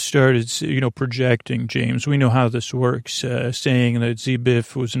 And Jiff started, projecting, James. We know how this works, saying that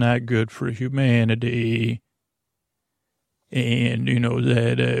Z-Biff was not good for humanity. And,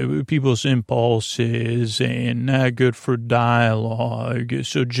 that people's impulses and not good for dialogue.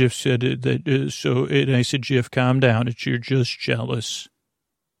 So Jiff said and I said, Jiff, calm down. You're just jealous.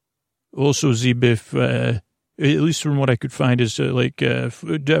 Also, Z-Biff, at least from what I could find, is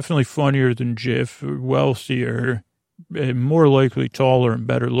definitely funnier than Jiff, wealthier, more likely taller and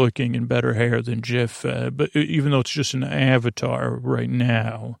better looking and better hair than Jiff. But even though it's just an avatar right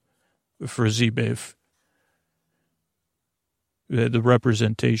now for Z-Biff, the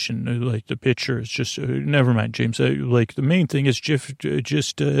representation, like the picture is just, never mind, James. The main thing is Jiff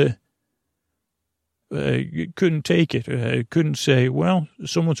just couldn't take it. Couldn't say, well,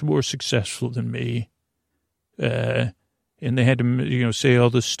 someone's more successful than me. And they had to, say all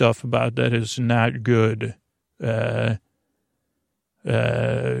this stuff about that is not good. Jiff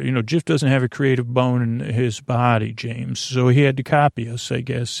doesn't have a creative bone in his body, James. So he had to copy us, I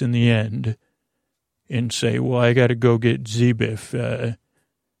guess, in the end. And say, well, I got to go get Z-Biff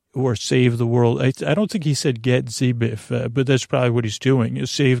or save the world. I don't think he said get Z-Biff, but that's probably what he's doing,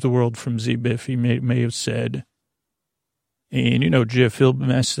 is save the world from Z-Biff, he may have said. And, Jiff, he'll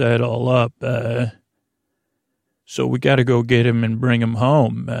mess that all up. So we got to go get him and bring him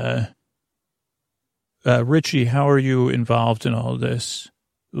home. Richie, how are you involved in all this?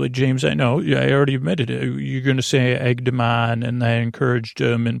 Like, James, I know, I already admitted it. You're going to say I egged him on and I encouraged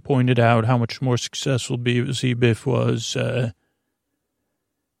him and pointed out how much more successful Z-Biff was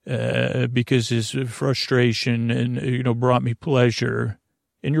because his frustration and, brought me pleasure.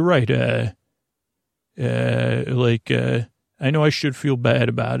 And you're right. I know I should feel bad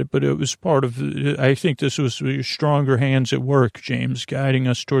about it, but it was part of, I think this was your stronger hands at work, James, guiding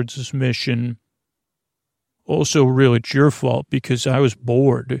us towards this mission. Also, really, it's your fault because I was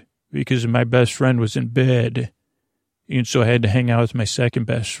bored because my best friend was in bed. And so I had to hang out with my second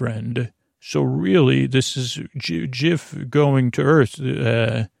best friend. So really, this is Jiff going to Earth.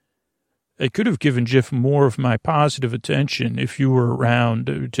 I could have given Jiff more of my positive attention if you were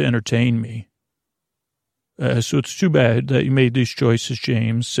around to entertain me. So it's too bad that you made these choices,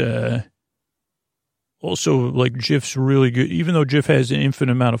 James. Also, Jiff's really good. Even though Jiff has an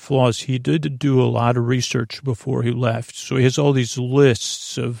infinite amount of flaws, he did do a lot of research before he left. So he has all these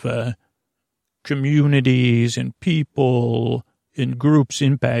lists of communities and people and groups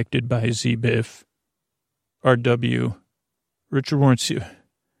impacted by Z-Biff. RW. Richard Warren.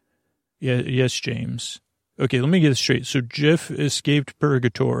 Yeah, yes, James. Okay, let me get this straight. So Jiff escaped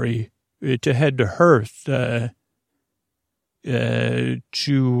purgatory to head to Hearth to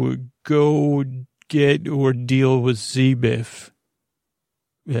go get or deal with Z-Biff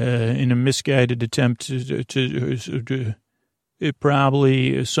in a misguided attempt to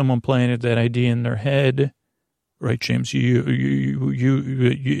probably someone planted that idea in their head, Right, James?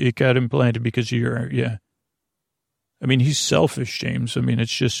 It got implanted because of yeah. I mean, he's selfish, James. I mean,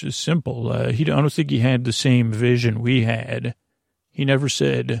 it's just as simple. I don't think he had the same vision we had. He never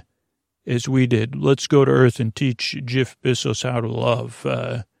said, as we did, let's go to Earth and teach Jeff Besos how to love.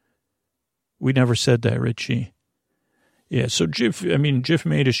 We never said that, Richie. Yeah, so Jeff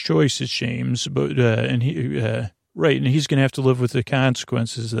made his choices, James, but, and he's going to have to live with the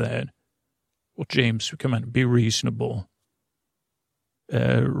consequences of that. Well, James, come on, be reasonable.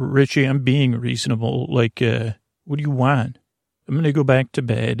 Richie, I'm being reasonable. Like, what do you want? I'm going to go back to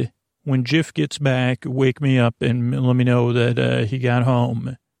bed. When Jeff gets back, wake me up and let me know that he got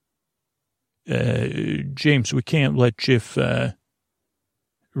home. James, we can't let Jeff,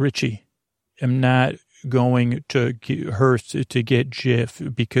 Richie, I'm not going to Hearth to get Jeff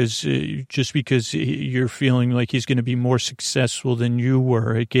because just because you're feeling like he's going to be more successful than you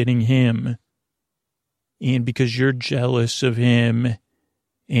were at getting him. And because you're jealous of him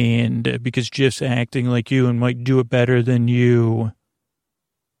and because Jeff's acting like you and might do it better than you.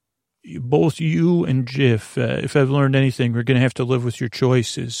 Both you and Jeff, if I've learned anything, we're going to have to live with your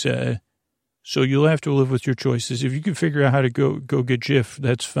choices. So you'll have to live with your choices. If you can figure out how to go get Jeff,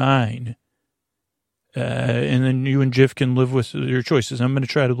 that's fine. And then you and Jeff can live with your choices. I'm going to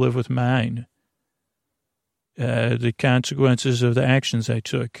try to live with mine. The consequences of the actions I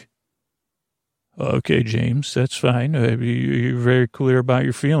took. Okay, James, that's fine. You're very clear about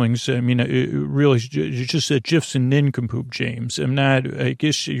your feelings. I mean, really, you just said Jeff's a nincompoop, James. I'm not, I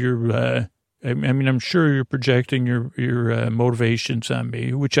guess you're, I'm sure you're projecting your motivations on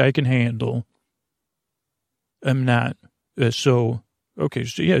me, which I can handle. I'm not. Okay,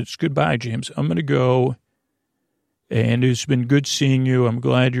 so yeah, it's goodbye, James. I'm going to go. And it's been good seeing you. I'm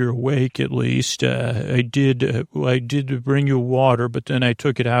glad you're awake at least. I did bring you water, but then I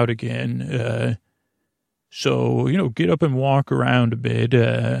took it out again. So, get up and walk around a bit.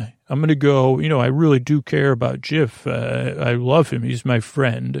 I'm going to go, I really do care about Jeff. I love him. He's my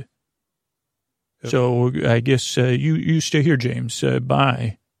friend. So I guess you stay here, James.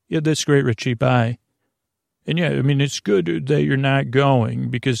 Bye. Yeah, that's great, Richie. Bye. And yeah, I mean, it's good that you're not going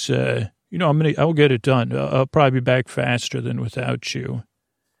because, I'll get it done. I'll probably be back faster than without you.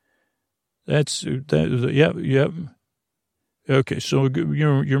 Yep. Okay, so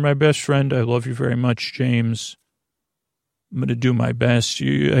you're my best friend. I love you very much, James. I'm going to do my best.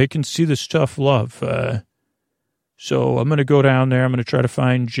 I can see this tough love. So I'm going to go down there. I'm going to try to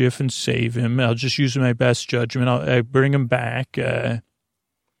find Jeff and save him. I'll just use my best judgment. I'll bring him back.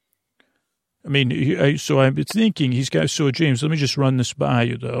 I'm thinking so James, let me just run this by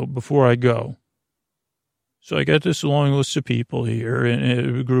you, though, before I go. So I got this long list of people here,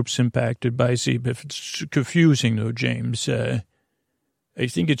 and groups impacted by ZBIF. It's confusing, though, James. I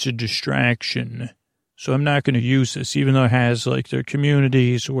think it's a distraction. So I'm not going to use this, even though it has, their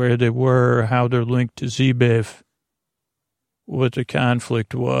communities, where they were, how they're linked to ZBIF, what the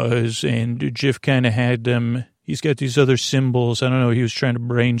conflict was, and Jeff kind of had them. He's got these other symbols. I don't know. He was trying to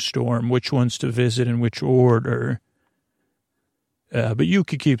brainstorm which ones to visit in which order. But you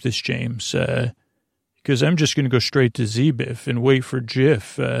could keep this, James, because I'm just going to go straight to ZBIF and wait for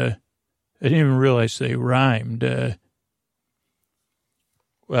Jeff. I didn't even realize they rhymed,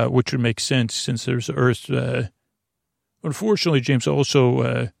 which would make sense since there's Earth. Unfortunately, James,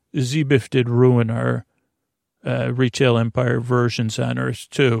 also ZBIF did ruin our retail empire versions on Earth,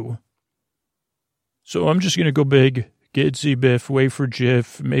 too. So I'm just going to go big, get ZBIF, wait for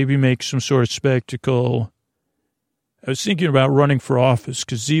Jeff, maybe make some sort of spectacle. I was thinking about running for office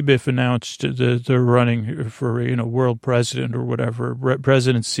because ZBIF announced that they're running for, world president or whatever,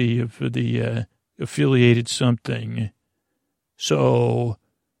 presidency of the affiliated something. So,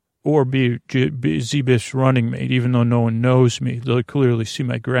 or be ZBIF's running mate, even though no one knows me. They'll clearly see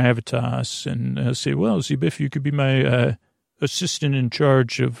my gravitas and say, well, ZBIF, you could be my assistant in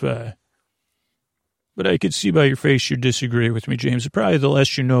charge of... But I could see by your face you disagree with me, James. Probably the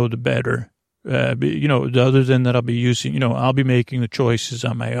less you know, the better. Other than that, I'll be using, I'll be making the choices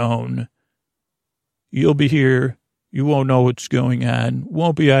on my own. You'll be here. You won't know what's going on.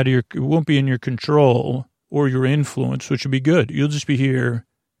 Won't be in your control or your influence, which would be good. You'll just be here,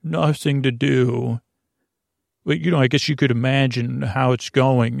 nothing to do. But, I guess you could imagine how it's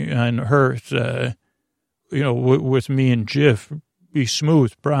going on Earth, with me and Jeff. Be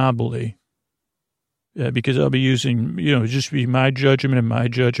smooth, probably. Because I'll be using, just be my judgment and my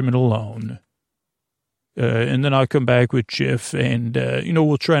judgment alone. And then I'll come back with Jeff and,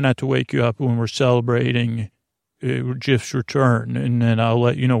 we'll try not to wake you up when we're celebrating Jeff's return. And then I'll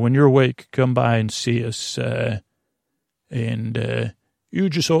let when you're awake, come by and see us. And you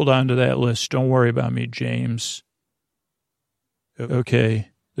just hold on to that list. Don't worry about me, James.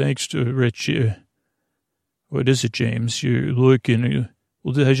 Okay. Thanks to Rich. What is it, James? You're looking.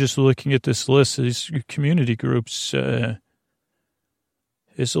 Well, I was just looking at this list. These community groups.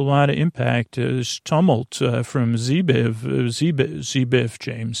 There's a lot of impact. There's tumult from ZBIF,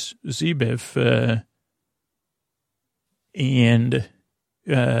 James. ZBIF. And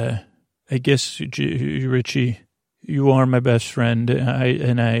I guess, Richie, you are my best friend.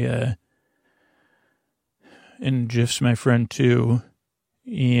 And Jeff's my friend too.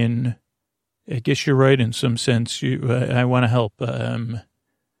 And I guess you're right in some sense. I want to help.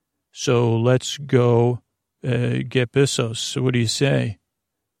 So let's go get Besos. So what do you say?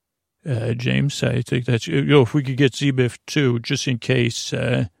 James, I think that's, if we could get ZBIF too, just in case,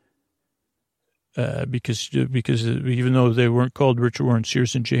 because even though they weren't called Richard Warren,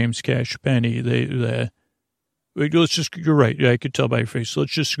 Sears and James Cash Penny, let's just, you're right. Yeah, I could tell by your face.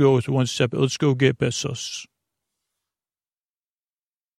 Let's just go with one step. Let's go get Besos.